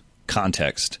Swift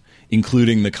context,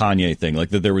 including the Kanye thing. Like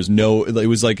that there was it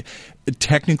was like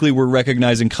technically we're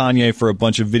recognizing Kanye for a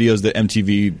bunch of videos that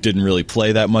MTV didn't really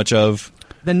play that much of.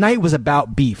 The night was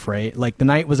about beef, right? Like the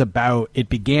night was about, it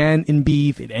began in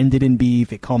beef, it ended in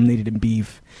beef, it culminated in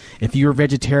beef. If you were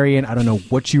vegetarian, I don't know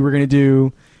what you were going to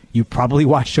do. You probably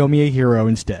watched Show Me a Hero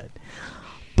instead.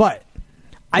 But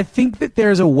I think that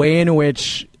there's a way in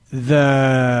which this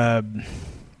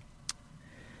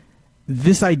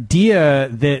idea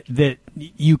that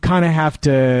you kind of have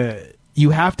to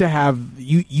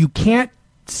you can't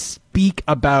speak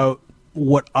about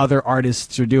what other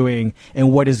artists are doing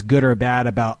and what is good or bad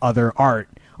about other art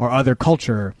or other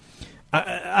culture.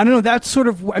 I don't know. That's sort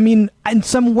of, I mean, in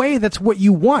some way, that's what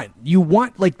you want. You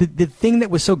want, like, the thing that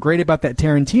was so great about that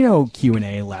Tarantino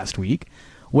Q&A last week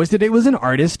was that it was an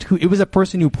artist it was a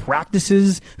person who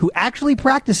actually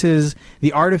practices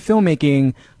the art of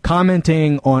filmmaking,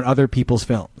 commenting on other people's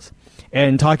films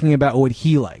and talking about what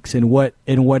he likes and what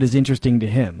is interesting to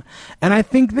him. And I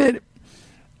think that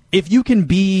if you can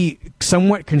be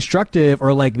somewhat constructive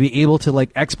or like be able to like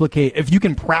explicate, if you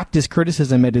can practice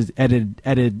criticism as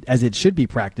it should be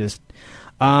practiced,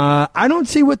 I don't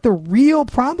see what the real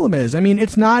problem is. I mean,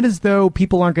 it's not as though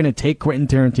people aren't going to take Quentin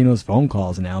Tarantino's phone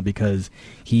calls now because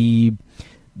he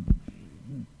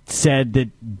said that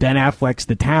Ben Affleck's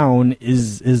The Town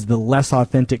is the less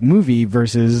authentic movie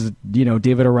versus,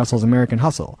 David O. Russell's American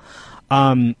Hustle.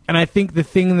 And I think the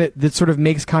thing that sort of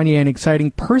makes Kanye an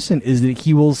exciting person is that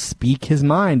he will speak his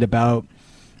mind about,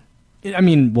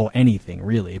 anything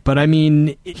really. But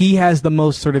he has the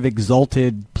most sort of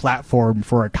exalted platform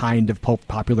for a kind of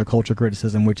popular culture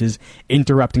criticism, which is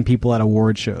interrupting people at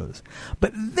award shows.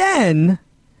 But then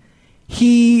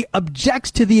he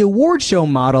objects to the award show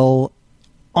model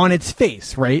on its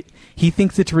face, right? He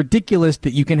thinks it's ridiculous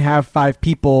that you can have 5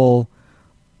 people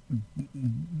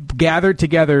gathered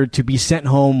together to be sent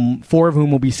home, 4 of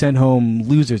whom will be sent home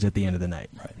losers at the end of the night.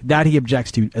 Right. That he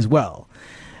objects to as well.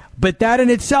 But that in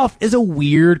itself is a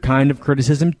weird kind of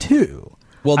criticism too.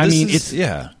 Well,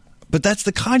 but that's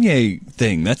the Kanye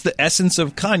thing. That's the essence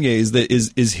of Kanye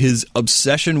is his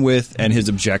obsession with and his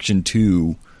objection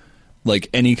to like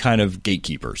any kind of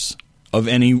gatekeepers of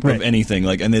anything.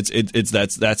 Like, and that's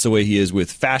the way he is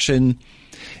with fashion.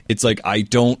 It's like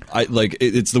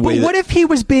it's the way. But what if he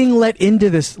was being let into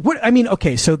this?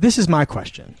 Okay, so this is my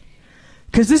question,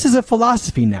 because this is a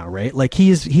philosophy now, right? Like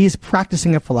he is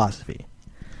practicing a philosophy.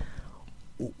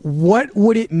 What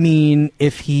would it mean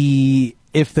if the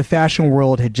fashion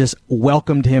world had just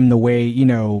welcomed him the way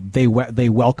they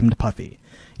welcomed Puffy?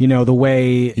 The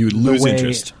way he would lose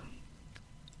interest.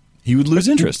 He would lose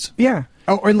interest. Yeah.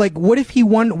 Or like, what if he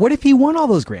won all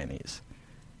those Grammys?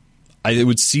 It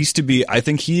would cease to be. I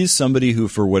think he is somebody who,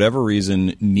 for whatever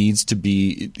reason, needs to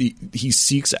be. He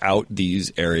seeks out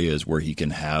these areas where he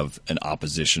can have an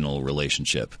oppositional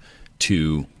relationship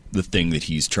to the thing that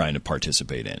he's trying to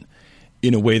participate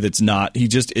in a way that's not.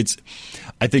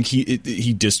 I think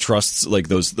he distrusts like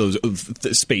those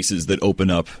spaces that open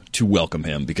up to welcome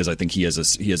him, because I think he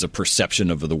has a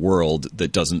perception of the world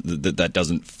that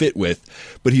doesn't fit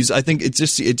with. But I think it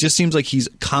just seems like he's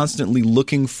constantly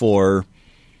looking for.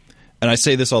 And I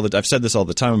say this I've said this all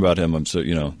the time about him.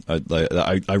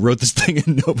 I wrote this thing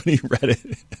and nobody read it.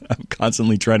 I'm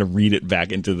constantly trying to read it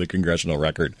back into the congressional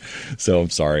record. So I'm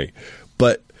sorry.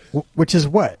 But which is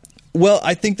what? Well,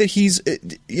 I think that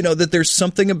that there's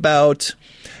something about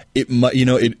it.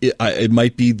 It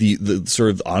might be the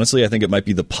sort of, honestly, I think it might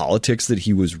be the politics that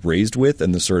he was raised with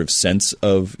and the sort of sense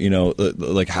of,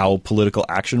 like how political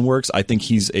action works. I think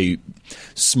he's a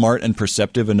smart and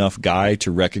perceptive enough guy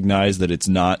to recognize that it's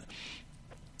not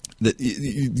that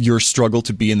your struggle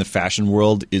to be in the fashion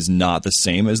world is not the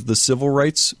same as the civil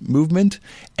rights movement.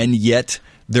 And yet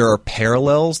there are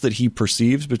parallels that he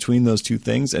perceives between those two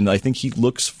things, and I think he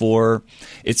looks for.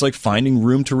 It's like finding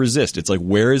room to resist. It's like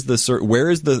where is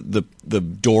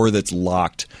the door that's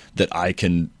locked that I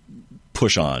can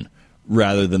push on,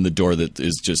 rather than the door that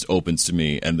is just opens to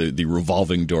me, and the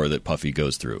revolving door that Puffy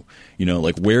goes through.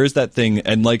 Like where is that thing?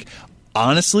 And like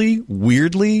honestly,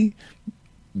 weirdly,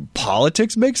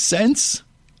 politics makes sense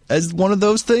as one of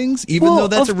those things, even though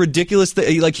that's a ridiculous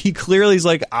thing. Like he clearly is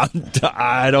like,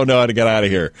 I don't know how to get out of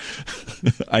here.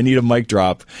 I need a mic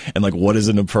drop. And like, what's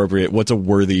a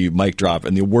worthy mic drop?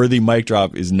 And the worthy mic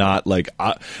drop is not like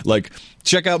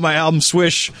check out my album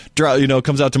Swish,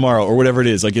 comes out tomorrow or whatever it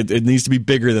is. Like it needs to be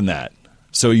bigger than that.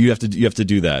 So you have to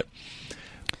do that.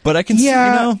 But I can see,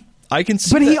 I can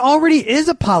see. But he already is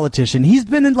a politician. He's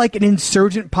been like an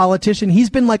insurgent politician. He's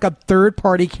been like a third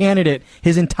party candidate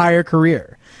his entire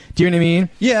career. Do you know what I mean?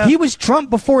 Yeah. He was Trump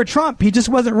before Trump. He just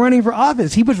wasn't running for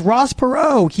office. He was Ross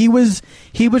Perot. He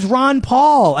was Ron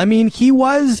Paul. I mean,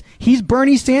 he's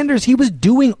Bernie Sanders. He was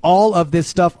doing all of this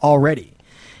stuff already.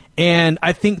 And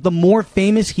I think the more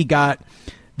famous he got,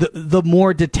 the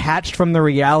more detached from the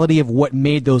reality of what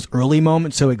made those early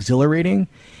moments so exhilarating.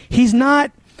 He's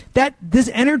not that this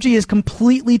energy is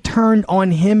completely turned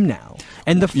on him now.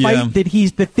 And the fight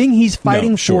the thing he's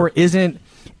fighting for isn't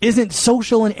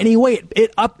social in any way.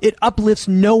 It uplifts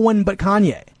no one but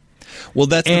Kanye. Well,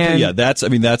 that's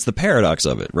the paradox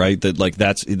of it, right? That like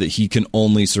that he can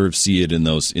only sort of see it in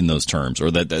those terms,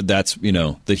 or that's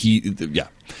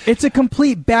It's a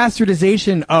complete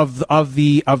bastardization of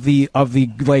the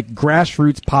like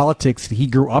grassroots politics that he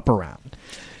grew up around.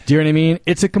 Do you know what I mean?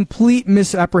 It's a complete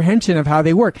misapprehension of how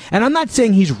they work. And I'm not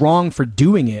saying he's wrong for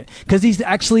doing it, because he's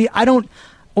actually I am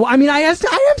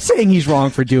saying he's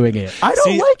wrong for doing it. I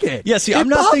don't like it. Yeah, see, it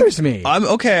bothers me. I'm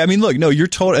okay. I mean, look, no, you're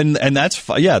total, and that's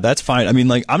that's fine. I mean,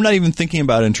 like, I'm not even thinking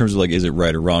about it in terms of like, is it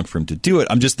right or wrong for him to do it?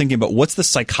 I'm just thinking about what's the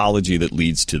psychology that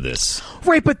leads to this.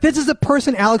 Right, but this is a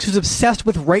person, Alex, who's obsessed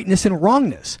with rightness and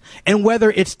wrongness, and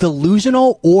whether it's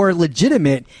delusional or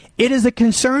legitimate, it is a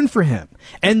concern for him.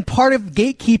 And part of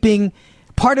gatekeeping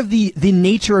part of the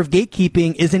nature of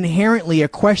gatekeeping is inherently a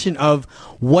question of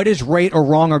what is right or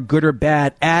wrong or good or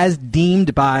bad as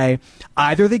deemed by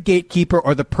either the gatekeeper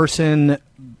or the person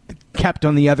kept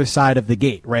on the other side of the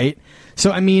gate, right? So,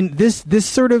 I mean, these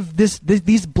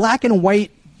black and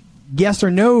white yes or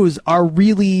no's are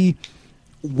really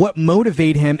what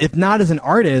motivate him, if not as an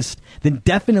artist, then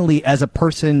definitely as a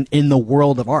person in the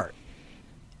world of art.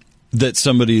 That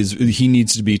he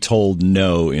needs to be told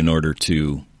no in order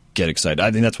to get excited.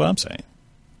 I think that's what I'm saying.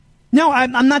 No,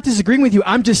 I'm not disagreeing with you.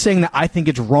 I'm just saying that I think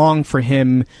it's wrong for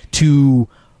him to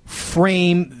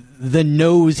frame the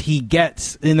no's he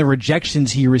gets and the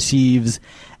rejections he receives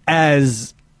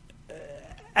as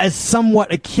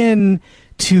somewhat akin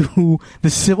to the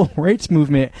civil rights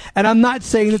movement. And I'm not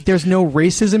saying that there's no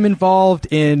racism involved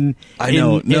in a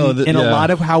lot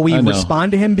of how we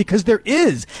respond to him, because there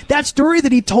is. That story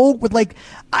that he told with, like,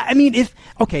 I mean,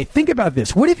 think about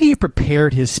this. What if he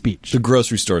prepared his speech? The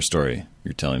grocery store story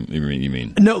you're telling you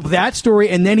mean? No, that story,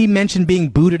 and then he mentioned being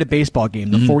booed at a baseball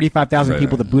game, the 45,000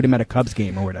 people that booed him at a Cubs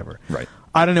game or whatever. Right.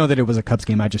 I don't know that it was a Cubs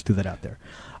game. I just threw that out there.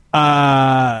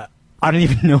 I don't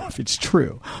even know if it's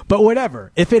true, but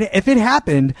whatever. If it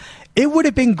happened, it would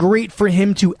have been great for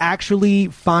him to actually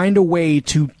find a way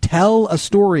to tell a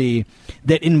story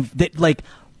that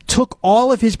took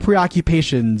all of his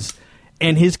preoccupations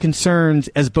and his concerns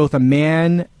as both a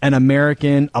man, an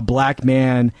American, a black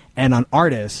man, and an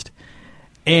artist,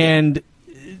 and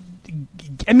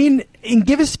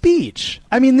give a speech.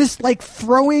 I mean, this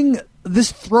throwing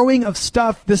of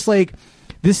stuff,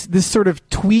 this sort of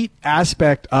tweet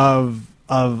aspect of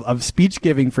speech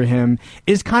giving for him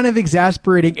is kind of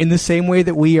exasperating in the same way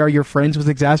that We Are Your Friends was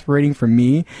exasperating for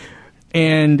me.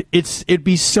 And it'd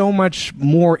be so much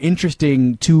more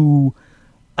interesting to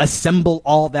assemble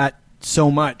all that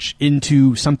so much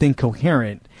into something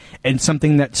coherent and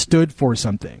something that stood for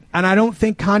something. And I don't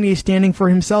think Kanye standing for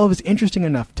himself is interesting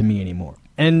enough to me anymore.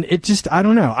 And it just, I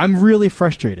don't know. I'm really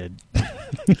frustrated.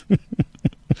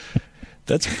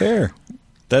 That's fair.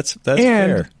 That's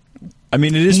fair. I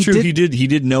mean, it is true. He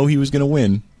did know he was going to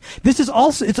win. It's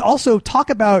also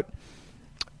talk about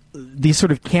the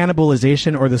sort of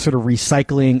cannibalization or the sort of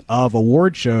recycling of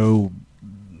award show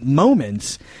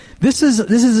moments. This is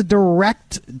a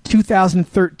direct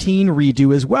 2013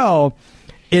 redo as well,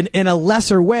 in a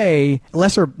lesser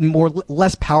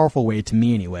powerful way to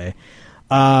me anyway.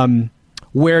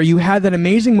 Where you had that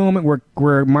amazing moment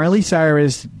where Miley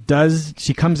Cyrus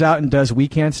comes out and does We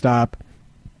Can't Stop,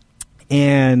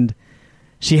 and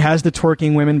she has the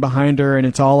twerking women behind her, and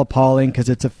it's all appalling because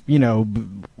it's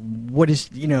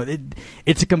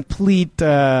it's a complete,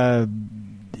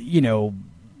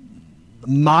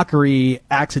 mockery,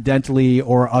 accidentally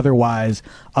or otherwise,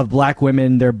 of black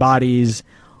women, their bodies,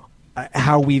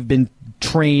 how we've been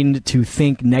trained to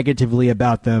think negatively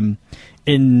about them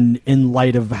in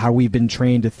light of how we've been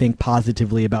trained to think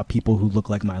positively about people who look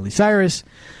like Miley Cyrus.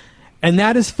 And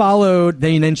that is followed,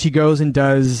 then she goes and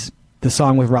does the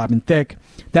song with Robin Thicke.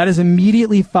 That is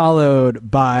immediately followed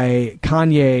by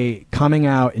Kanye coming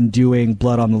out and doing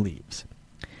Blood on the Leaves.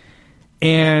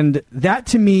 And that,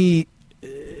 to me,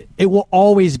 it will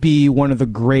always be one of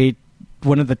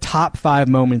the top 5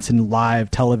 moments in live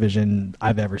television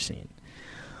I've ever seen,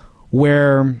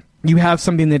 where you have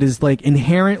something that is like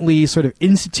inherently sort of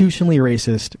institutionally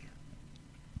racist,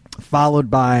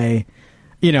 followed by,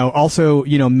 also,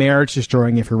 marriage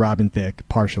destroying if you're Robin Thicke,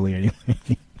 partially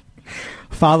anyway,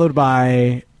 followed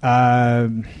by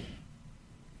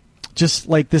just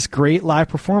like this great live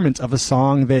performance of a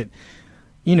song that,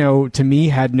 to me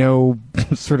had no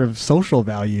sort of social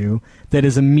value, that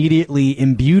is immediately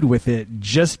imbued with it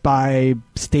just by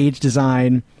stage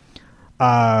design,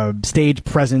 stage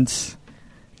presence,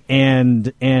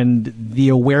 and the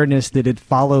awareness that it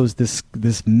follows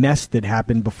this mess that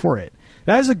happened before it.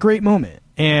 That is a great moment.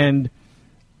 And,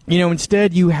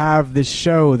 instead you have this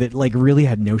show that really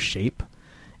had no shape,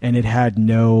 and it had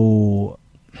no,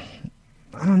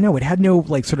 it had no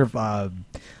sort of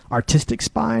artistic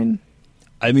spine.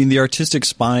 I mean, the artistic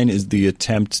spine is the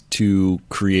attempt to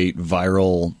create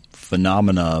viral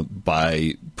phenomena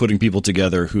by putting people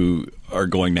together who are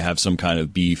going to have some kind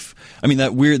of beef. I mean,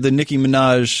 the Nicki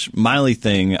Minaj Miley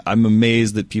thing, I'm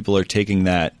amazed that people are taking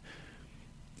that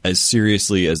as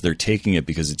seriously as they're taking it,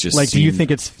 because it just do you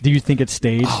think it's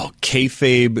staged? Oh,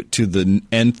 kayfabe to the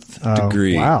nth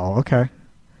degree. Wow. Okay.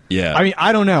 Yeah. I mean,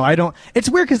 I don't know. It's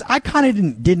weird because I kind of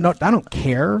I don't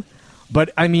care,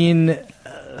 but I mean,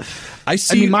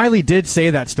 Miley did say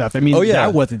that stuff. I mean,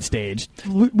 that wasn't staged.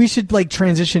 We should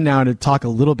transition now to talk a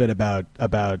little bit about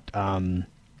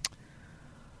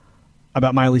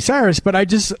about Miley Cyrus, but I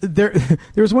just there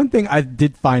was one thing I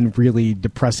did find really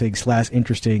depressing /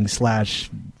 interesting /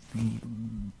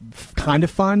 kind of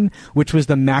fun, which was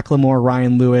the Macklemore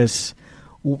Ryan Lewis,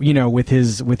 with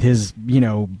his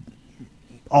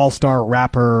all-star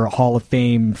rapper Hall of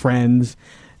Fame friends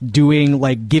doing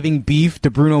like giving beef to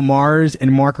Bruno Mars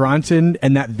and Mark Ronson,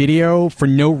 and that video for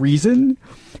no reason,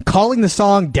 calling the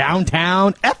song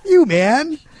Downtown. F you,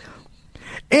 man.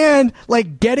 And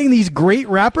like getting these great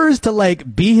rappers to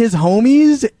like be his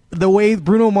homies the way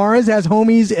Bruno Mars has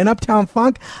homies in Uptown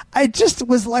Funk. I just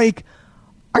was like,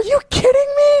 are you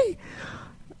kidding me?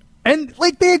 And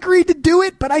like they agreed to do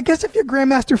it, but I guess if you're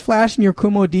Grandmaster Flash and you're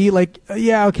Kumo D, like,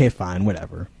 yeah, okay, fine,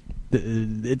 whatever.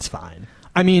 It's fine.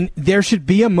 I mean, there should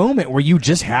be a moment where you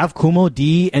just have Kumo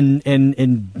D and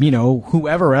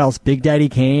whoever else, Big Daddy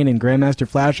Kane and Grandmaster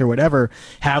Flash or whatever,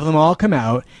 have them all come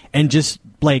out and just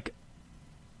like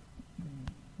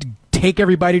take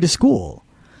everybody to school.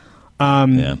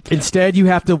 Instead, you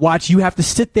have to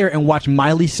sit there and watch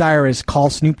Miley Cyrus call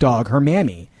Snoop Dogg her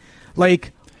mammy.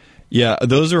 Like, yeah,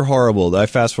 those are horrible. I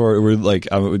fast forward. We're like,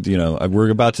 we're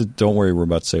about to. Don't worry, we're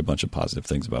about to say a bunch of positive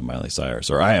things about Miley Cyrus,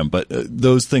 or I am. But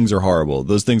those things are horrible.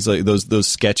 Those things, like those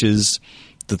sketches,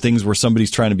 the things where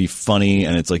somebody's trying to be funny,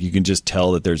 and it's like you can just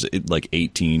tell that there's like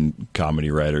 18 comedy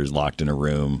writers locked in a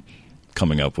room,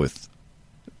 coming up with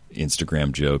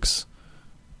Instagram jokes.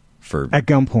 At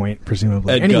gunpoint,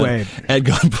 presumably. At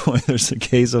gunpoint, there's a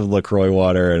case of LaCroix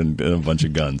water and a bunch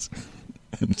of guns.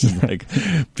 Just like,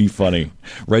 be funny.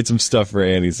 Write some stuff for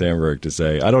Andy Samberg to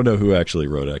say. I don't know who actually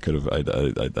wrote it. I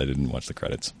didn't watch the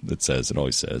credits. It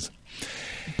always says.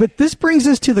 But this brings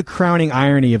us to the crowning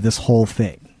irony of this whole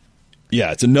thing.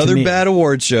 Yeah, it's another bad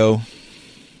award show.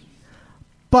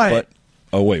 But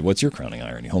oh wait, what's your crowning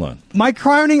irony? Hold on. My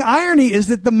crowning irony is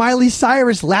that the Miley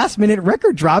Cyrus last-minute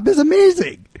record drop is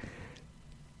amazing.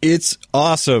 It's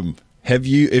awesome.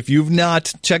 If you've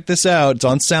not checked this out, it's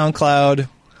on SoundCloud.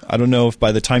 I don't know if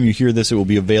by the time you hear this it will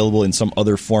be available in some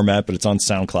other format, but it's on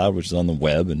SoundCloud, which is on the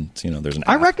web, and there's an app.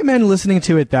 I recommend listening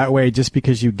to it that way, just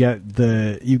because you get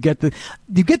the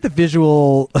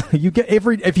visual.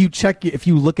 If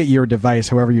you look at your device,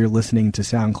 however you're listening to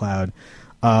SoundCloud,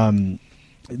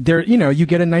 you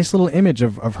get a nice little image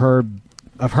of her.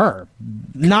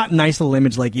 Not nice little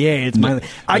image like, yeah, it's Miley.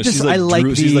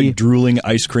 She's like drooling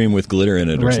ice cream with glitter in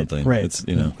it or something. Right. It's,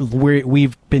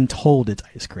 we've been told it's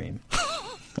ice cream.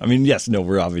 I mean, yes, no,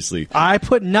 we're obviously. I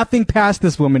put nothing past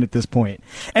this woman at this point.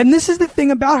 And this is the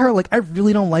thing about her. Like, I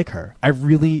really don't like her.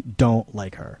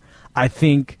 I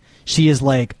think she is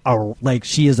like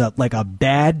a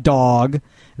bad dog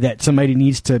that somebody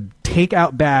needs to take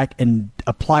out back and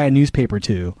apply a newspaper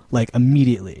to, like,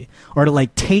 immediately, or to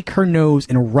like take her nose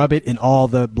and rub it in all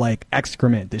the like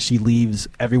excrement that she leaves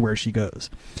everywhere she goes.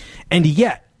 And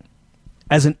yet,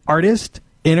 as an artist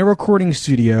in a recording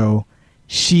studio,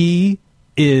 she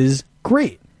is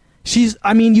great.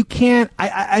 You can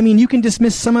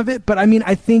dismiss some of it, but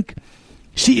I think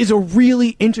she is a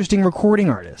really interesting recording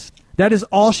artist. That is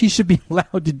all she should be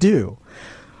allowed to do.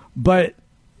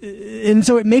 And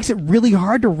so it makes it really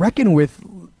hard to reckon with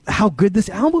how good this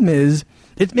album is.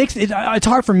 It's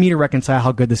hard for me to reconcile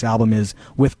how good this album is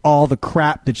with all the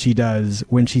crap that she does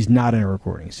when she's not in a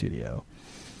recording studio.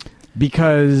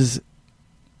 Because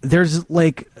there's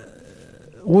like,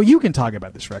 well, you can talk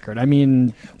about this record.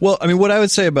 What I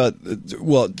would say about,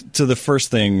 to the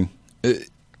first thing.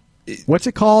 What's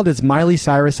it called? It's Miley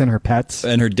Cyrus and her pets.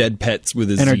 And her dead pets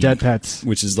with a Z. And her dead pets.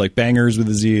 Which is like bangers with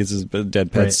a Z. It's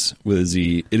dead pets with a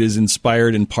Z. It is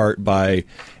inspired in part by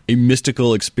a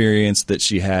mystical experience that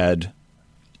she had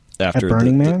after. At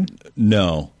Burning Man?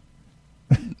 No.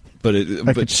 But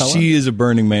she is a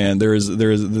Burning Man. There is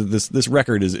this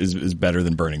record is better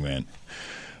than Burning Man.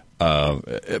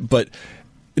 But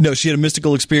no, she had a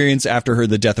mystical experience after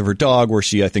the death of her dog, where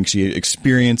I think she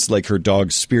experienced like her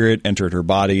dog's spirit entered her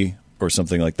body or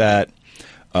something like that.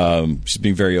 She's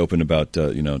being very open about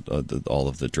all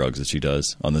of the drugs that she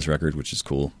does on this record, which is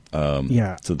cool.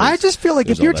 Yeah, so I just feel like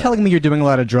if you're telling me you're doing a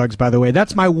lot of drugs, by the way,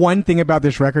 that's my one thing about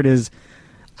this record is,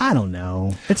 I don't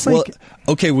know. It's like,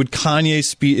 okay, would Kanye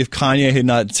speak if Kanye had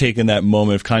not taken that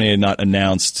moment? If Kanye had not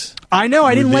announced, I know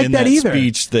I didn't like that either.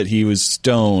 Speech that he was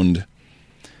stoned.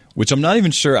 Which I'm not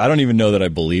even sure. I don't even know that I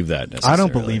believe that necessarily. I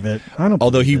don't believe it.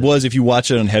 Although he was, if you watch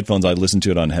it on headphones, I listened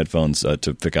to it on headphones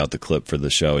to pick out the clip for the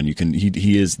show, and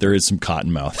there is some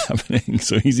cotton mouth happening.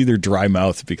 So he's either dry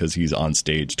mouth because he's on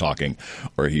stage talking,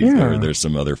 or there's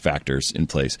some other factors in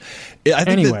place. I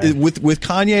think that with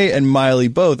Kanye and Miley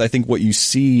both, I think what you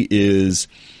see is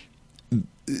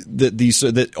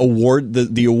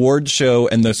the award show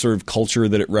and the sort of culture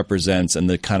that it represents, and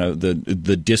the kind of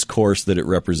the discourse that it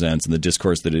represents, and the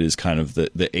discourse that it is kind of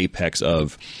the apex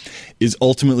of, is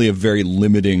ultimately a very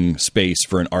limiting space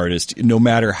for an artist, no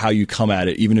matter how you come at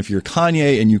it. Even if you're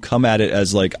Kanye and you come at it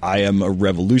as like, I am a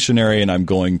revolutionary and I'm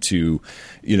going to,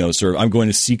 I'm going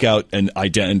to seek out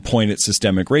and point at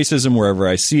systemic racism wherever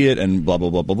I see it, and blah blah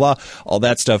blah blah blah, all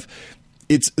that stuff.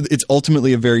 It's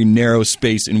ultimately a very narrow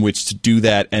space in which to do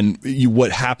that, and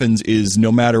what happens is, no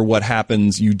matter what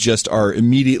happens, you just are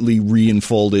immediately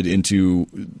re-enfolded into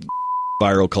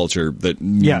viral culture that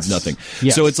means nothing.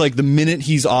 Yes. So it's like the minute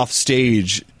he's off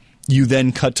stage, you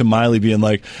then cut to Miley being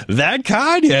like, "That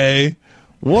Kanye,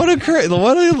 what a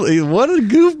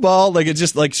goofball!" Like, it's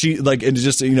just like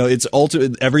it's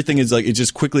ultimate. Everything is like, it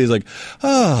just quickly is like,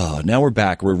 oh, now we're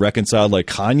back, we're reconciled. Like,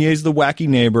 Kanye's the wacky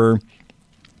neighbor.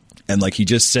 And like, he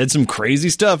just said some crazy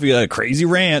stuff. He had a crazy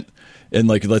rant, and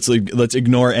like, let's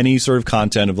ignore any sort of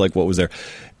content of like what was there.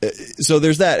 So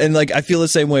there's that, and like, I feel the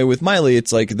same way with Miley.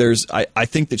 It's like, I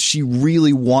think that she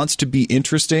really wants to be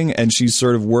interesting, and she's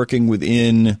sort of working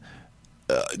within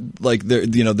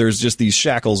there's just these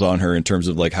shackles on her in terms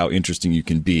of like how interesting you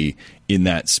can be in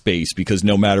that space, because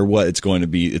no matter what, it's going to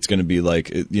be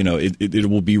like, it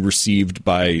will be received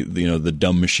by the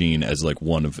dumb machine as like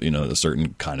one of a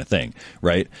certain kind of thing,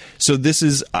 right? So this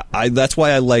is that's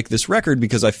why I like this record,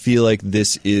 because I feel like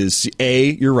this is,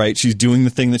 A, you're right, she's doing the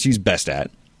thing that she's best at,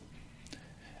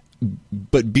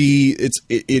 but B,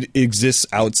 it exists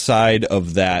outside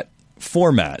of that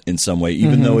format in some way,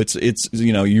 even though it's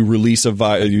you release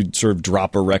you sort of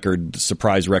drop a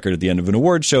surprise record at the end of an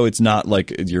award show. It's not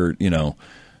like you're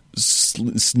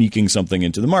sneaking something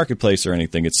into the marketplace or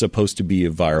anything. It's supposed to be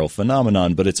a viral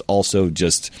phenomenon, but it's also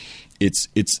just it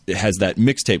has that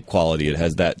mixtape quality. It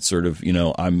has that sort of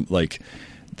I'm like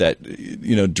that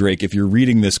Drake, if you're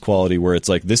reading this quality, where it's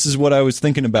like, this is what I was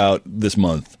thinking about this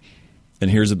month. And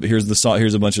here's the song.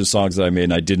 Here's a bunch of songs that I made,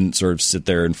 and I didn't sort of sit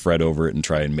there and fret over it and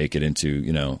try and make it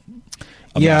into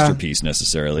a masterpiece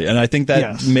necessarily. And I think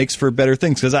that makes for better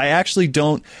things, because I actually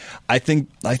don't. I think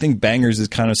Bangers is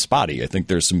kind of spotty. I think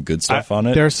there's some good stuff on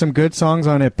it. There's some good songs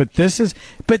on it, but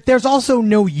there's also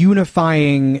no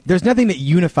unifying. There's nothing that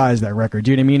unifies that record. Do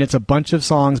you know what I mean? It's a bunch of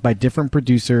songs by different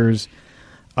producers.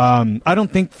 I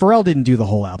don't think Pharrell didn't do the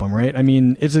whole album, right? I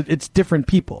mean, it's different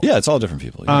people. Yeah, it's all different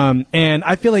people. Yeah. And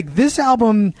I feel like this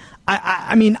album,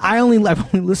 I've only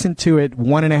listened to it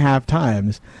 1.5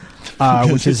 times,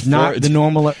 which is not the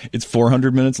normal. It's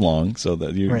 400 minutes long, so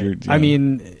that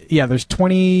there's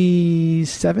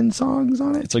 27 songs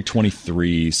on it. It's like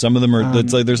 23. Some of them are.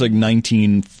 There's like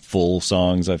 19 full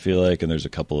songs, I feel like, and there's a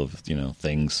couple of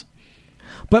things.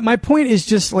 But my point is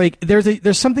just like,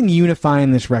 there's something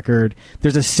unifying this record.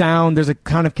 There's a sound. There's a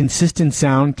kind of consistent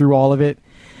sound through all of it.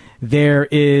 There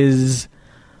is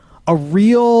a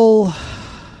real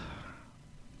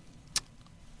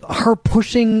her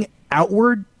pushing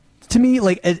outward to me,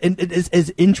 like as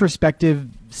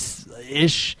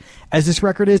introspective-ish as this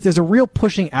record is. There's a real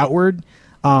pushing outward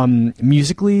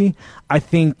musically. I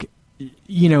think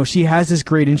she has this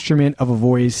great instrument of a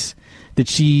voice that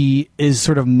she is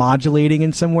sort of modulating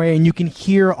in some way, and you can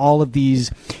hear all of these.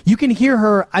 You can hear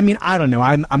her. I mean, I don't know.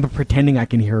 I'm pretending I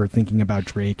can hear her thinking about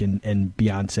Drake and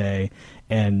Beyonce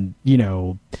and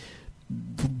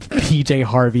PJ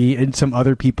Harvey and some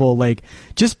other people, like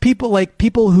just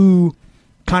people who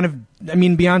kind of. I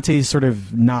mean, Beyonce is sort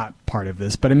of not part of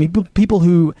this, but I mean, people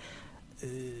who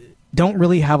don't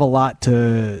really have a lot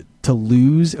to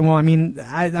lose. Well, I mean,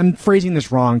 I'm phrasing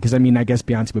this wrong, because I mean, I guess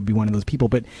Beyonce would be one of those people,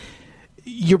 but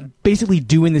you're basically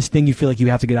doing this thing you feel like you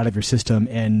have to get out of your system,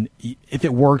 and if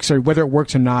it works, or whether it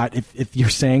works or not, if you're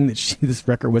saying that this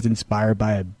record was inspired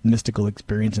by a mystical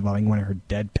experience involving one of her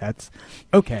dead pets,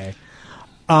 okay.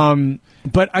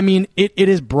 But I mean, it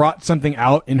has brought something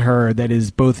out in her that is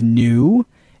both new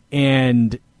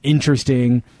and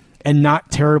interesting, and not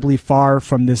terribly far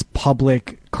from this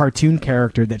public cartoon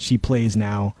character that she plays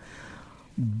now.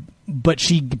 But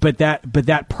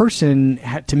that person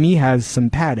to me has some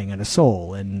padding and a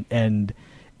soul and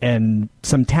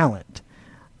some talent,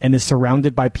 and is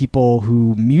surrounded by people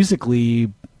who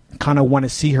musically kind of want to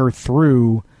see her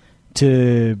through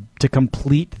to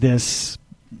complete this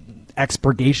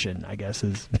expurgation, I guess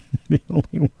is the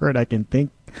only word I can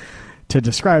think to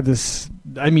describe this.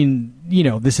 I mean,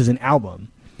 this is an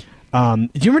album. Do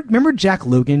you remember Jack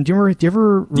Logan? Do you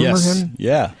ever remember him?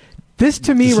 Yeah. This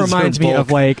to me reminds me of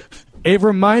it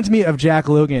reminds me of Jack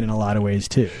Logan in a lot of ways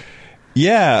too.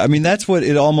 Yeah, I mean, that's what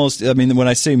it almost. I mean, when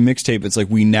I say mixtape, it's like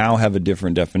we now have a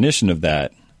different definition of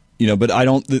that. but I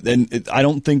don't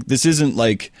think this isn't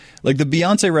like the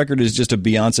Beyonce record is just a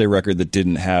Beyonce record that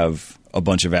didn't have a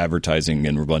bunch of advertising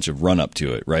and a bunch of run up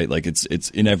to it, right? Like it's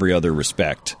in every other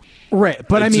respect. Right,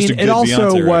 but It's I mean, it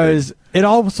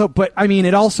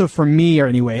also for me, or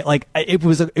anyway, like it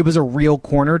was a real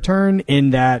corner turn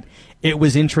in that it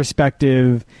was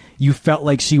introspective. You felt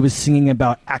like she was singing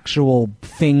about actual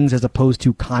things as opposed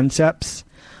to concepts.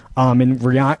 And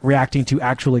reacting to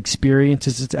actual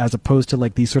experiences as opposed to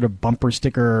like these sort of bumper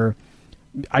sticker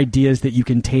ideas that you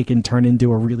can take and turn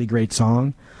into a really great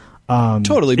song.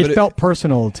 Totally, it felt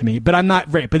personal to me, but I'm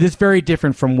not right. But it's very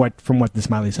different from what the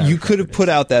Miley Cyrus. You could have put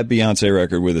out that Beyonce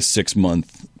record with a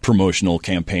 6-month promotional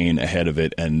campaign ahead of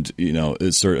it, and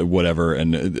it's sort of whatever,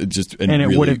 and it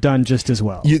really, would have done just as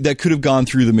well. That could have gone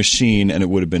through the machine, and it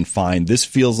would have been fine. This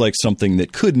feels like something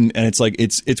that couldn't, and it's like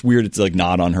it's weird. It's like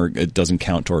not on her. It doesn't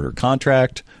count toward her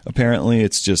contract. Apparently,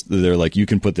 it's just they're like, you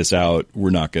can put this out. We're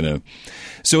not gonna.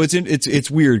 So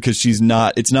it's weird because she's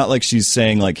not. It's not like she's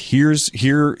saying like here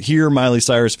Miley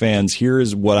Cyrus fans. Here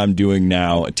is what I'm doing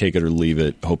now. Take it or leave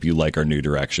it. Hope you like our new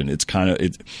direction. It's kind of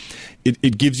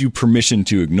It gives you permission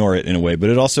to ignore it in a way, but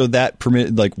it also that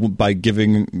permit like by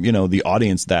giving the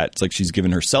audience that, it's like she's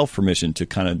given herself permission to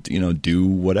kind of do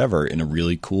whatever in a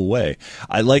really cool way.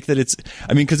 I like that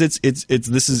because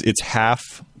it's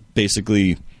half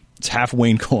basically, it's half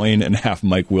Wayne Coyne and half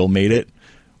Mike Will made it,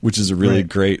 which is a really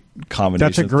great combination.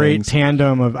 That's a great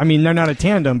tandem of. I mean, they're not a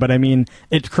tandem, but I mean,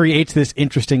 it creates this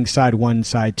interesting side one,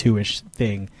 side two-ish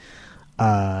thing.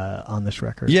 On this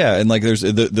record, yeah, and like there's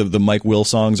the Mike Will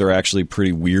songs are actually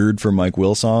pretty weird for Mike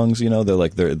Will songs. They're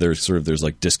like they're sort of, there's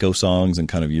like disco songs and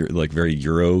kind of like very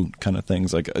Euro kind of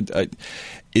things. Like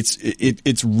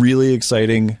it's really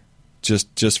exciting.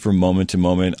 Just from moment to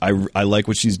moment, I like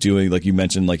what she's doing. Like you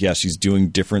mentioned, like she's doing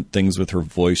different things with her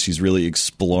voice. She's really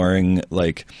exploring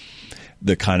like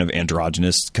the kind of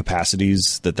androgynous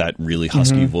capacities that really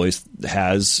husky voice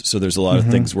has. So there's a lot of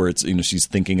things where it's, she's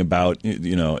thinking about,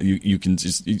 you can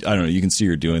just, I don't know, you can see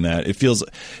her doing that. It feels,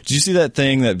 did you see that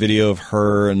video of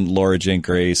her and Laura Jane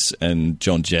Grace and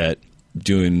Joan Jett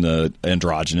doing the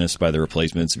Androgynous by the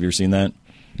Replacements? Have you ever seen that?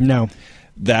 No.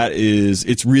 That is,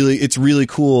 it's really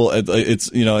cool. It's,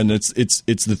 and it's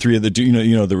the three of the,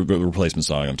 the Replacement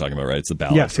song I'm talking about, right? It's the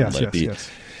ballad.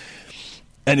 Yes.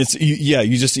 And it's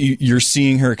you're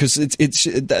seeing her because it's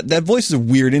that voice is a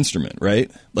weird instrument, right?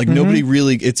 Like nobody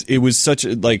really it was such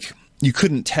a, like you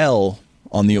couldn't tell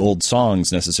on the old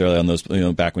songs necessarily on those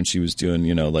back when she was doing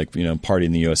Party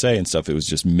in the USA and stuff. It was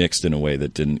just mixed in a way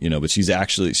that didn't but she's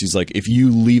like if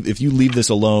you leave this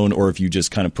alone, or if you just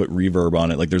kind of put reverb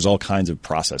on it, like there's all kinds of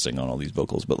processing on all these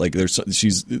vocals, but like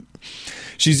she's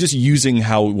just using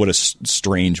what a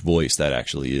strange voice that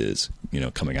actually is,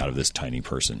 coming out of this tiny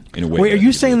person in a way. Wait, are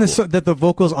you saying really cool. That the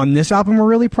vocals on this album were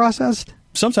really processed?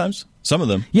 Sometimes, some of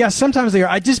them. Yeah, sometimes they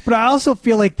are. But I also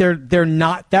feel like they're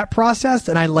not that processed,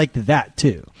 and I liked that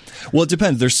too. Well, it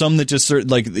depends. There's some that just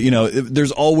like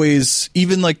there's always,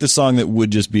 even like the song that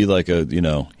would just be like a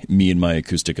me and my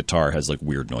acoustic guitar has like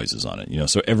weird noises on it.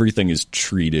 So everything is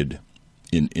treated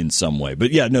in some way.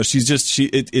 But yeah, no,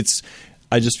 it's.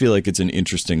 I just feel like it's an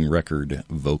interesting record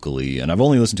vocally, and I've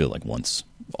only listened to it like once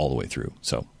all the way through.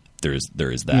 So there is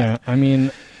that. Yeah, I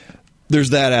mean, there's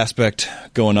that aspect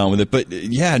going on with it. But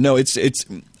yeah, no, it's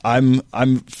I'm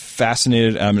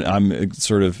fascinated. I'm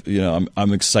sort of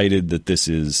I'm excited that this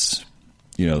is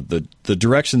the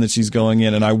direction that she's going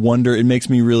in, and I wonder, it makes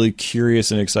me really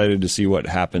curious and excited to see what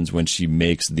happens when she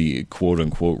makes the quote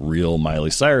unquote real Miley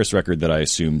Cyrus record that I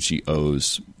assume she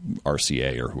owes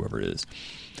RCA or whoever it is.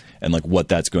 And like what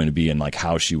that's going to be, and like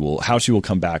how she will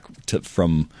come back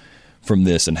from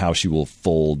this, and how she will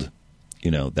fold,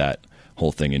 that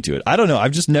whole thing into it. I don't know.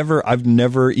 I've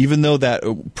never, even though that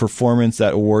performance,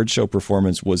 that award show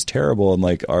performance was terrible, and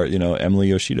like our, Emily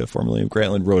Yoshida, formerly of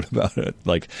Grantland, wrote about it,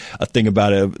 like a thing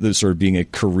about it sort of being a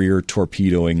career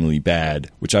torpedoingly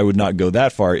bad, which I would not go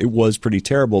that far. It was pretty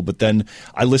terrible, but then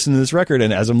I listened to this record,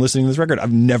 and as I'm listening to this record,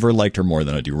 I've never liked her more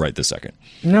than I do right this second.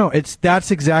 No,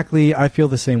 that's exactly, I feel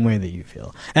the same way that you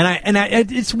feel. And I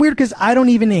it's weird because I don't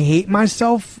even hate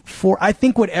myself for, I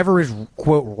think whatever is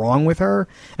quote wrong with her,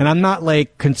 and I'm not like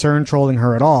concern trolling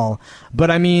her at all, but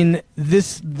I mean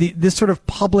this sort of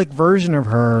public version of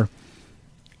her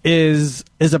is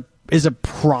a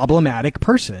problematic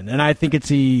person, and I think it's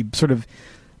a sort of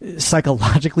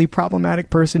psychologically problematic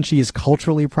person. She is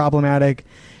culturally problematic.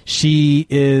 She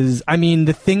is, I mean,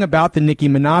 the thing about the Nicki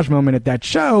Minaj moment at that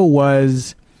show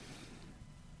was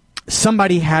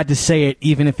somebody had to say it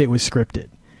even if it was scripted.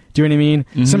 Do you know what I mean?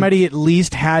 Mm-hmm. Somebody at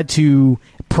least had to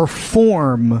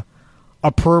perform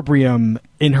opprobrium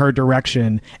in her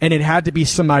direction, and it had to be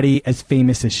somebody as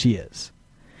famous as she is.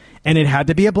 And it had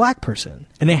to be a black person,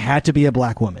 and it had to be a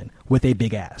black woman with a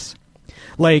big ass.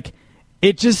 Like,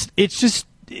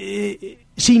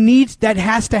 she needs, that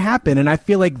has to happen. And I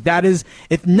feel like that is,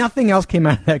 if nothing else came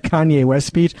out of that Kanye West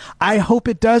speech, I hope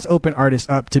it does open artists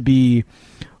up to be,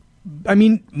 I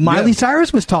mean, Miley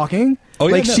Cyrus was talking.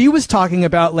 She was talking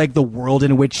about like the world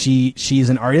in which she's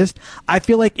an artist. I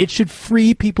feel like it should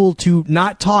free people to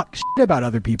not talk shit about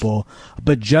other people,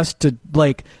 but just to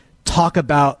like talk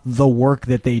about the work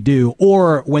that they do,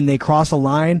 or when they cross a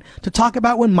line, to talk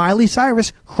about when Miley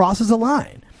Cyrus crosses a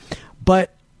line.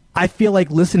 But I feel like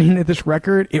listening to this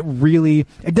record,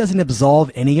 it doesn't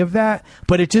absolve any of that,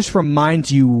 but it just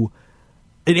reminds you.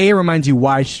 It reminds you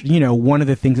why, one of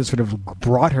the things that sort of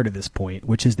brought her to this point,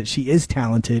 which is that she is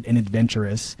talented and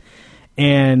adventurous.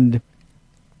 And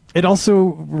it also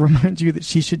reminds you that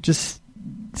she should just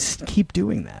keep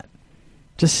doing that.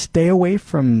 Just stay away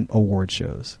from award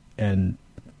shows and,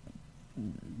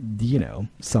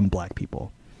 some black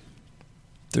people.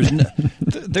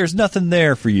 There's nothing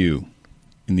there for you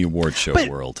in the award show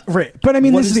world. Right. But I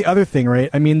mean, this is the other thing, right?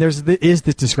 I mean, is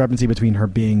this discrepancy between her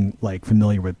being like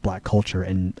familiar with black culture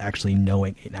and actually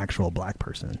knowing an actual black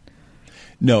person.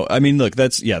 No, I mean, look,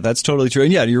 that's totally true.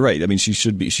 And yeah, you're right. I mean, she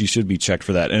should be checked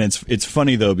for that. And it's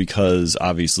funny though, because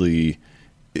obviously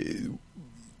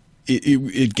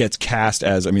it gets cast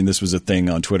as, I mean, this was a thing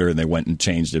on Twitter and they went and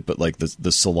changed it, but like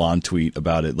the Salon tweet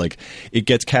about it, like it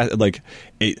gets cast like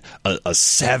a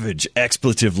savage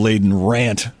expletive laden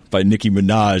rant by Nicki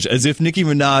Minaj, as if Nicki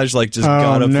Minaj like just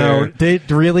got up there.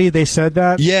 They said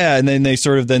that? Yeah, and then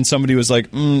then somebody was like,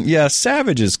 yeah,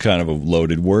 savage is kind of a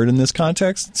loaded word in this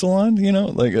context, Salon,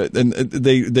 like, and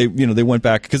they went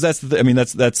back, because that's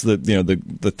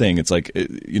the thing. It's like,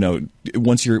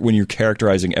 when you're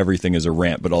characterizing everything as a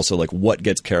rant, but also like what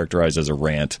gets characterized as a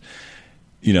rant.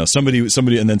 Somebody,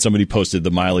 and then somebody posted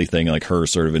the Miley thing, like her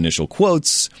sort of initial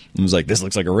quotes, and was like, "This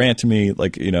looks like a rant to me."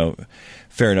 Like,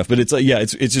 fair enough. But it's like,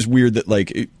 it's just weird that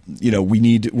like,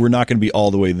 we're not going to be all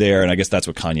the way there. And I guess that's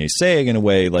what Kanye's saying in a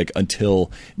way, like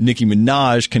until Nicki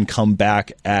Minaj can come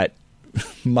back at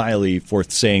Miley for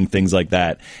saying things like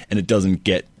that, and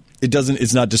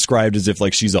it's not described as if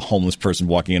like she's a homeless person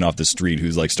walking in off the street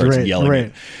who's like starts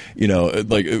yelling,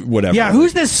 like whatever. Yeah,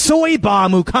 who's this soy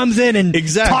bomb who comes in and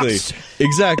talks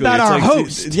about our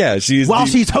host? Yeah, she's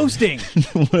hosting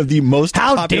one of the most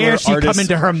How popular dare she artists come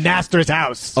into her master's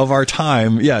house of our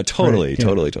time? Yeah, totally.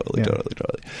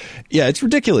 Yeah, it's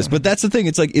ridiculous, but that's the thing.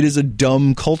 It's like, it is a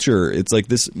dumb culture. It's like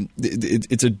this.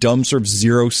 It's a dumb sort of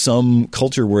zero sum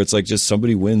culture where it's like just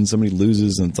somebody wins, somebody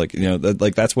loses, and it's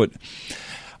like that's what.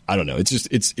 I don't know. It's just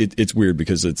it's weird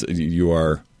because you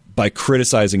are, by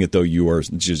criticizing it though, you're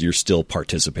still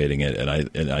participating in it,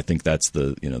 and I think that's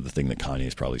the the thing that Kanye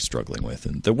is probably struggling with,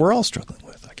 and that we're all struggling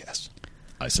with,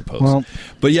 I suppose. Well,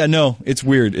 but yeah, no, it's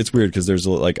weird. It's weird because there's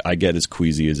like, I get as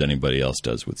queasy as anybody else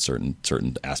does with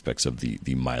certain aspects of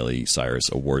the Miley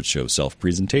Cyrus award show self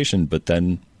presentation, but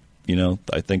then.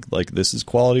 I think like this is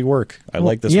quality work. I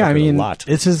like this record a lot.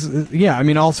 It's just,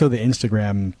 also the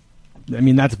Instagram. I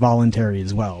mean, that's voluntary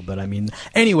as well. But I mean,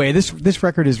 anyway, this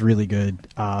record is really good,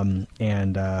 and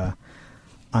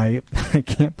I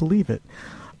can't believe it.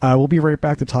 We'll be right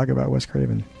back to talk about Wes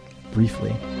Craven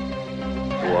briefly.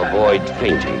 To avoid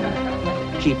fainting,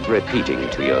 keep repeating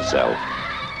to yourself,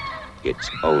 it's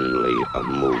only a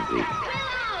movie.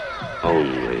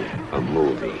 Only a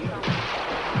movie.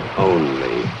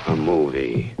 Only a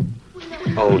movie.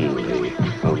 Only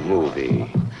a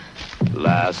movie.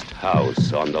 Last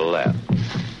house on the left.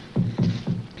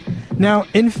 Now,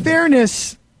 in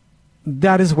fairness,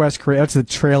 that is Wes Craven. That's the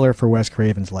trailer for Wes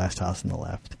Craven's Last House on the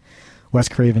Left. Wes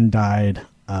Craven died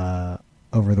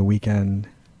over the weekend,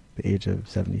 at the age of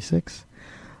 76,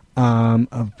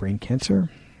 of brain cancer.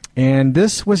 And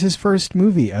this was his first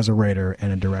movie as a writer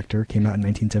and a director. Came out in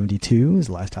 1972. His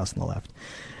Last House on the Left.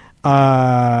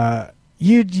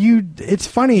 It's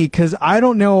funny because I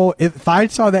don't know if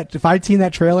I'd seen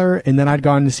that trailer and then I'd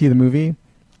gone to see the movie,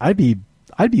 I'd be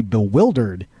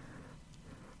bewildered.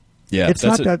 Yeah, it's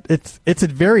a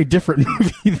very different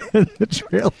movie than the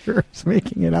trailer is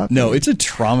making it out. No, it's a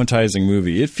traumatizing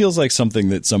movie. It feels like something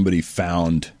that somebody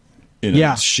found in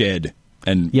a shed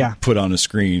and put on a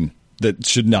screen that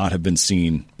should not have been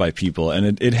seen by people.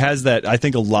 And it has that. I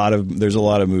think there's a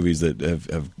lot of movies that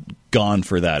have gone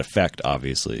for that effect,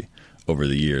 obviously, over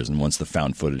the years, and once the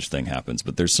found footage thing happens.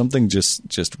 But there's something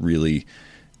just really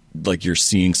like you're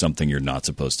seeing something you're not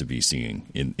supposed to be seeing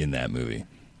in that movie.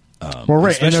 Well,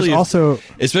 right, and there's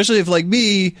especially if like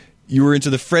me, you were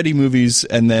into the Freddy movies,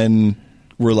 and then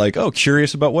were like, oh,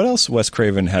 curious about what else Wes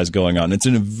Craven has going on. It's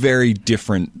in a very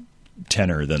different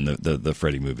tenor than the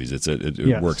Freddy movies.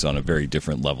 It works on a very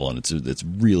different level, and it's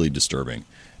really disturbing.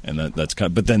 And that's kind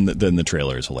of, but then the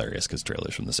trailer is hilarious because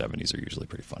trailers from the 70s are usually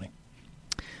pretty funny.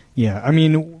 Yeah, I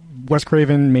mean, Wes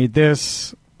Craven made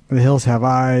this. The Hills Have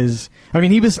Eyes. I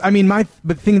mean, but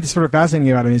the thing that's sort of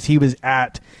fascinating about him is he was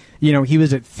at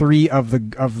 3 of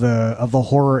the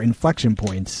horror inflection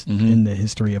points in the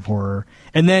history of horror,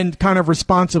 and then kind of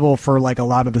responsible for like a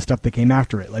lot of the stuff that came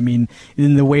after it. I mean,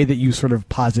 in the way that you sort of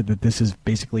posit that this is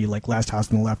basically like Last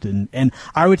House on the Left, and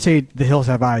I would say The Hills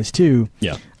Have Eyes too.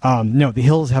 Yeah. No, The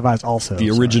Hills Have Eyes also.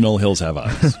 The original Hills Have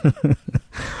Eyes.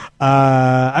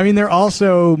 I mean, they're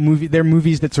also they're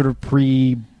movies that sort of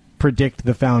predict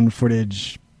the found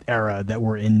footage era that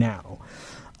we're in now.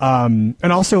 And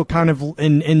also kind of,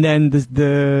 and then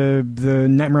the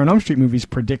Nightmare on Elm Street movies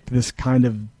predict this kind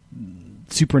of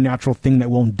supernatural thing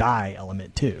that won't die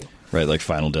element too. Right, like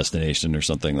Final Destination or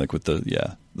something, like with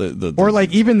the or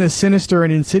like even the Sinister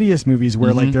and Insidious movies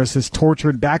where like there's this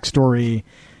tortured backstory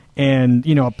and,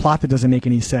 you know, a plot that doesn't make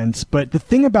any sense. But the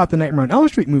thing about the Nightmare on Elm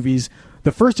Street movies,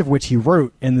 the first of which he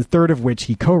wrote and the third of which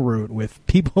he co-wrote with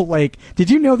people like, did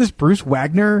you know this, Bruce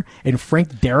Wagner and Frank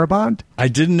Darabont? I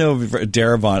didn't know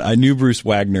Darabont. I knew Bruce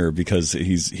Wagner because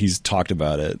he's talked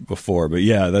about it before. But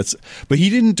yeah, but he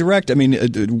didn't direct. I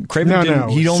mean, Craven didn't. No.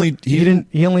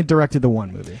 He only directed the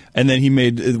one movie. And then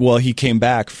he came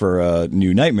back for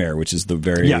New Nightmare, which is the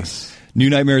very New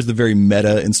Nightmare is the very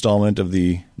meta installment of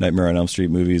the Nightmare on Elm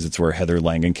Street movies. It's where Heather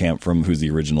Langenkamp, who's the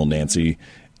original Nancy.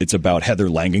 It's about Heather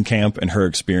Langenkamp and her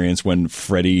experience when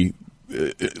Freddy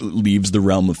leaves the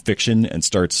realm of fiction and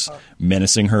starts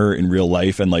menacing her in real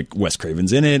life. And like Wes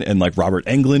Craven's in it, and like Robert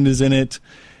Englund is in it,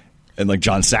 and like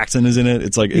John Saxon is in it.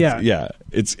 It's like,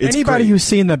 it's anybody great. who's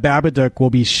seen The Babadook will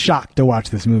be shocked to watch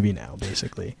this movie now.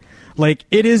 Basically, like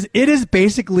it is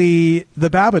basically The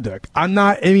Babadook.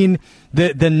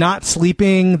 The not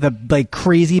sleeping, the like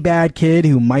crazy bad kid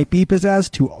who might be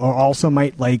possessed, who also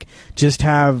might like just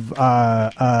have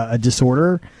a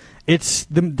disorder. It's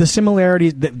the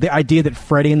similarities, the idea that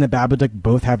Freddy and the Babadook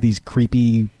both have these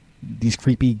creepy,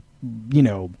 you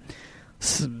know,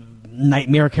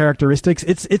 nightmare characteristics.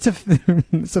 It's a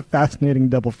fascinating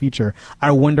double feature.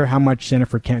 I wonder how much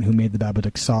Jennifer Kent, who made the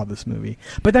Babadook, saw this movie.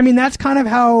 But I mean, that's kind of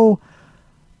how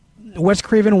Wes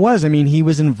Craven was. I mean, he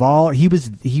was involved. He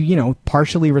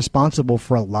partially responsible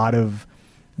for a lot of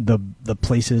the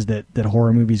places that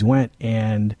horror movies went,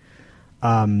 and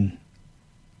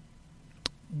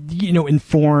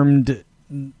informed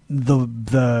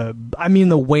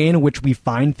the way in which we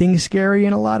find things scary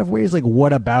in a lot of ways. Like,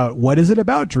 what is it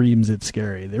about dreams that's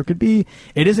scary?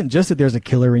 It isn't just that there's a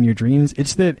killer in your dreams.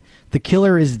 It's that the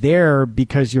killer is there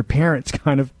because your parents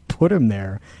kind of put him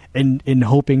there in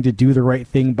hoping to do the right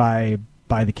thing by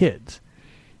the kids.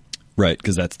 Right,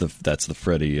 because that's the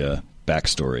Freddy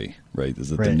backstory, right? Is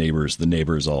that the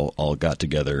neighbors all got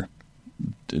together,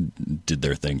 did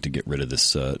their thing to get rid of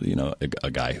this a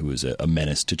guy who was a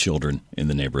menace to children in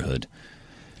the neighborhood.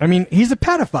 I mean, he's a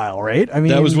pedophile, right? I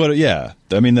mean, that was what. Yeah,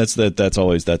 I mean that's the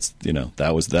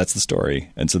story.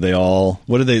 And so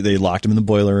they they locked him in the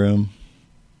boiler room,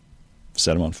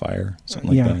 set him on fire,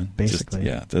 something like that. Basically.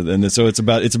 And so it's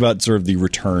about sort of the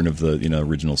return of the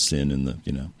original sin and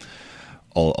the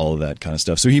all of that kind of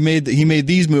stuff. So he made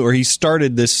these movies, or he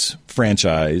started this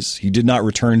franchise. He did not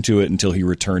return to it until he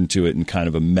returned to it in kind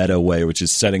of a meta way, which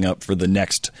is setting up for the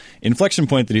next inflection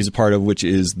point that he's a part of, which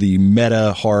is the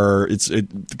meta horror.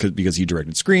 Because he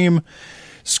directed Scream.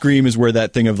 Scream is where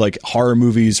that thing of like horror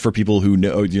movies for people who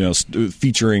know,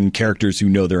 featuring characters who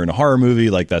know they're in a horror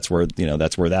movie. Like that's where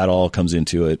that all comes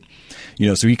into it.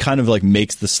 So he kind of like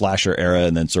makes the slasher era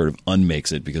and then sort of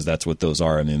unmakes it, because that's what those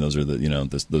are. I mean, those are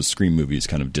those Scream movies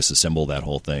kind of disassemble that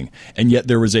whole thing. And yet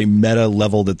there was a meta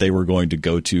level that they were going to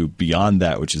go to beyond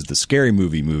that, which is the scary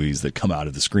movies that come out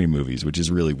of the Scream movies, which is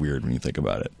really weird when you think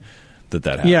about it, that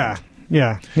happened. Yeah.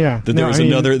 That there was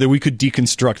that we could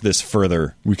deconstruct this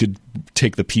further. We could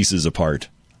take the pieces apart.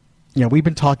 Yeah, we've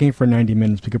been talking for 90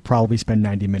 minutes. We could probably spend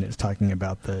 90 minutes talking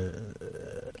about the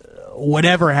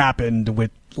whatever happened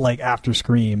with like after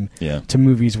Scream to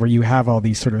movies where you have all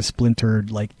these sort of splintered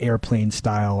like Airplane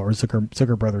style or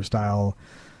Zucker Brothers style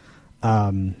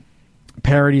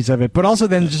parodies of it, but also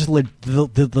then just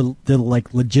the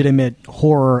like legitimate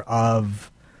horror of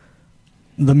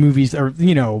the movies, or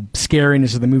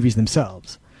scariness of the movies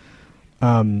themselves,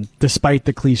 despite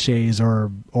the cliches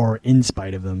or in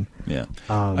spite of them. Yeah,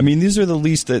 I mean, these are the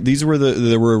least that these were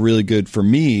that were really good for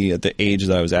me at the age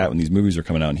that I was at when these movies were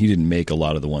coming out. And he didn't make a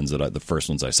lot of the ones the first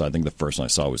ones I saw. I think the first one I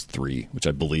saw was 3, which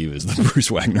I believe is the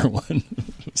Bruce Wagner one.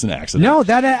 It's an accident. No,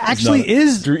 that actually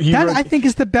is. That wrote, I think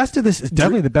is the best of this. It's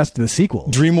definitely the best of the sequel.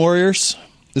 Dream Warriors.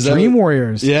 Is that Dream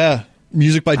Warriors? Yeah.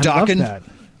 Music by Dokken. Love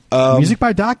that. Music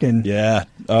by Dokken. Yeah.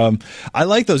 I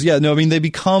like those. Yeah. No, I mean, they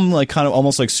become like kind of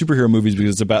almost like superhero movies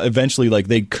because it's about eventually like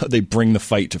they bring the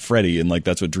fight to Freddy, and like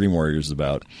that's what Dream Warriors is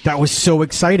about. That was so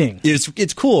exciting.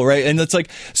 It's cool, right? And it's like,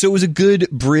 so it was a good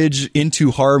bridge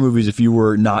into horror movies if you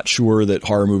were not sure that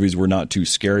horror movies were not too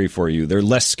scary for you. They're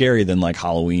less scary than like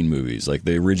Halloween movies. Like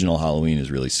the original Halloween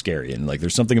is really scary, and like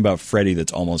there's something about Freddy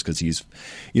that's almost because he's,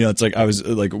 it's like I was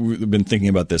like we've been thinking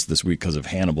about this week because of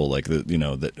Hannibal, like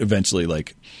that eventually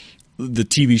like. The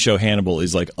TV show Hannibal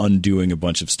is like undoing a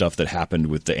bunch of stuff that happened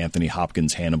with the Anthony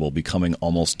Hopkins Hannibal becoming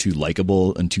almost too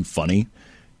likable and too funny,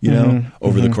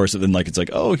 over the course of then like it's like,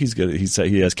 oh, he's good.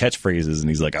 He has catchphrases and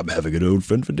he's like, I'm having an old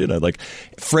friend for dinner. Like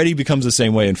Freddy becomes the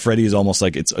same way, and Freddy is almost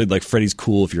like it's like Freddy's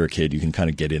cool if you're a kid. You can kind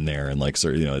of get in there and like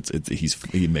sort of,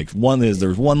 he makes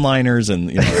there's one-liners and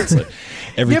it's like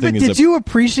everything. Yeah, but did you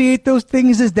appreciate those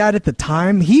things as that at the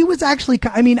time? He was actually.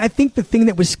 I mean, I think the thing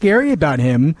that was scary about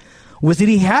him was that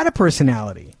he had a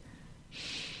personality.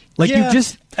 Like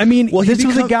this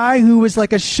was a guy who was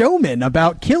like a showman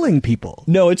about killing people.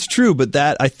 No, it's true, but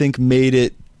that I think made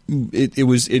it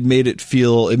made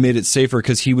it safer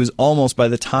because he was almost, by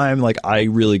the time like I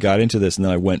really got into this and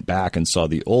then I went back and saw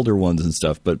the older ones and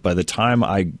stuff, but by the time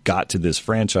I got to this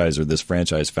franchise or this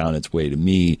franchise found its way to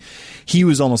me, he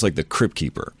was almost like the Crypt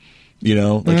Keeper. He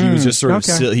was just sort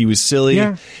of he was silly.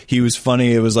 Yeah. He was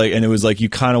funny. It was like you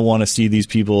kind of want to see these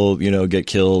people, get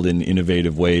killed in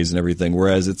innovative ways and everything.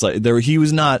 Whereas it's like he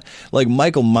was not like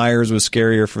Michael Myers was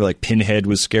scarier for like Pinhead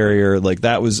was scarier. Like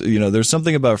that was, there's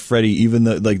something about Freddy, even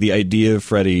the idea of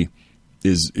Freddy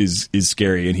is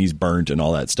scary and he's burnt and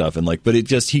all that stuff. And like, but it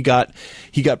just, he got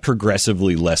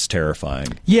progressively less terrifying.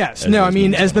 Yes. No, I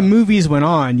mean, as the movies went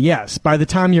on, yes, by the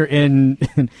time you're in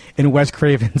Wes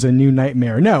Craven's A New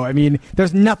Nightmare, no, I mean,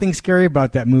 there's nothing scary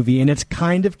about that movie and it's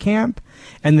kind of camp.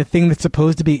 And the thing that's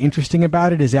supposed to be interesting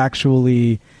about it is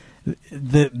actually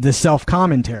the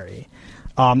self-commentary,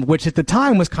 which at the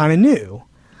time was kind of new.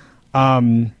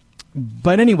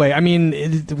 But anyway, I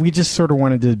mean, we just sort of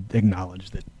wanted to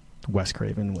acknowledge that Wes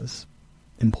Craven was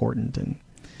important, and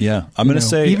I'm going to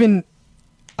say even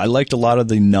I liked a lot of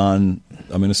the I'm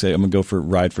going to go for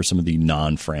ride for some of the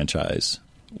non-franchise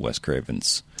Wes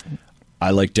Cravens.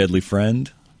 I like Deadly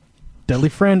Friend. Deadly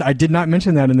Friend. I did not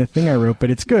mention that in the thing I wrote,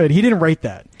 but it's good. He didn't write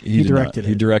that. He directed it.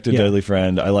 He directed Deadly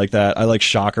Friend. I like that. I like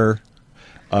Shocker.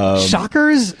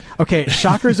 Shocker's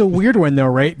a weird one though,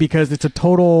 right? Because it's a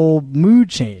total mood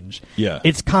change. Yeah.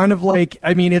 It's kind of like,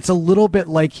 I mean, it's a little bit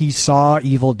like he saw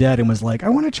Evil Dead and was like, I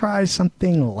want to try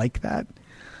something like that.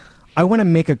 I want to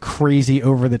make a crazy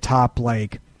over the top,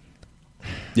 like.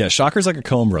 Yeah. Shocker's like a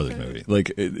Coen Brothers movie.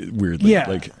 Like weirdly. Yeah.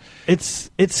 Like it's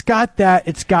got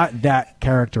that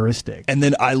characteristic. And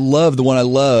then the one I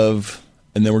love,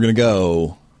 and then we're going to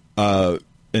go,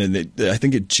 and I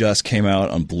think it just came out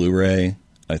on Blu-ray.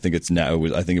 I think I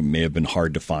think it may have been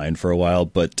hard to find for a while,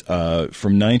 but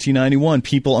from 1991,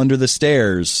 People Under the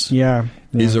Stairs,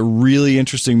 is a really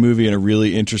interesting movie and a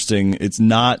really interesting. It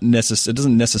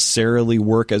doesn't necessarily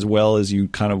work as well as you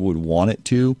kind of would want it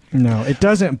to. No, it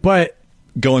doesn't. But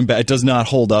going back, it does not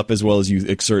hold up as well as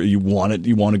you want it.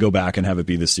 You want to go back and have it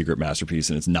be the secret masterpiece,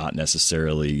 and it's not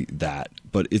necessarily that.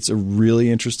 But it's a really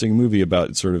interesting movie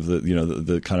about sort of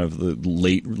the kind of the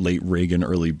late Reagan,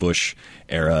 early Bush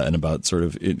era, and about sort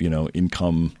of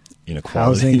income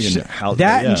inequality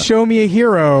and Show Me a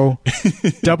Hero,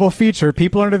 double feature.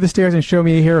 People Under the Stairs and Show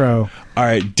Me a Hero. All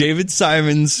right, David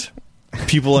Simon's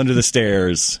People Under the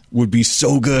Stairs would be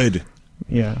so good.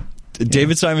 Yeah.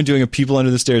 David Simon doing a People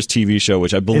Under the Stairs TV show,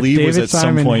 which I believe was at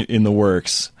some point in the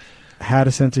works. Had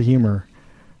a sense of humor.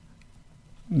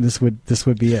 This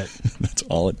would be it. That's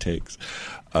all it takes.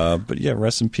 But yeah,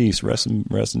 rest in peace, Wes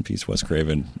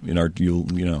Craven.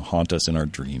 You'll haunt us in our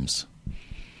dreams.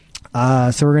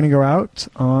 So we're gonna go out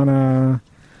on a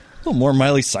little more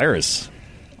Miley Cyrus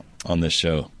on this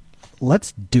show.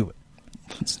 Let's do it.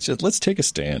 Let's take a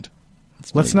stand.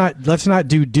 Let's not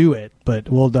do it, but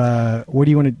we'll. What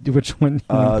do you want to do? Which one? Do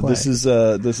you want to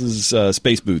play? This is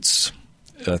Space Boots.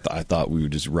 I thought we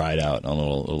would just ride out on a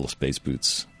little Space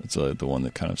Boots. It's the one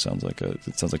that kind of sounds like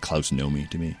Klaus Nomi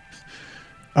to me.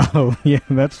 Oh yeah,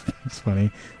 that's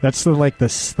funny. That's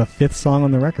the fifth song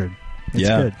on the record. It's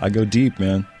good. I go deep,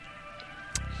 man.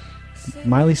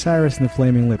 Miley Cyrus and the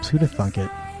Flaming Lips. Who'd have thunk it?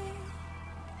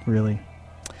 Really.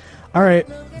 All right,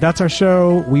 that's our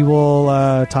show. We will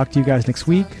talk to you guys next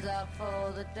week.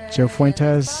 Joe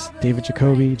Fuentes, David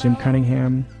Jacoby, Jim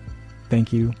Cunningham.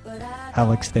 Thank you.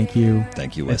 Alex, thank you.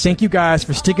 Thank you, And Wesley. thank you guys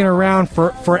for sticking around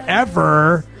for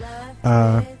forever.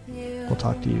 We'll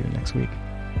talk to you next week.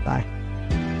 Bye.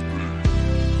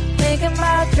 Thinking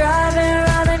about driving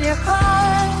around in your car.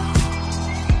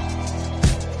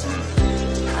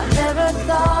 I never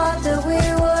thought that we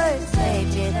would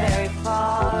take it very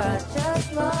far. I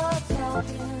just love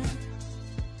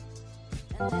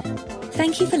talking.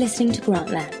 Thank you for listening to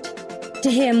Grantland. To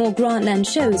hear more Grantland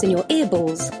shows in your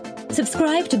earballs,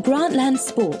 subscribe to Grantland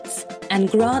Sports and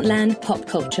Grantland Pop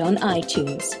Culture on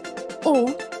iTunes. Or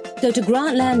go to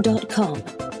grantland.com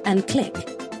and click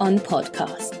on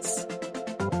podcast.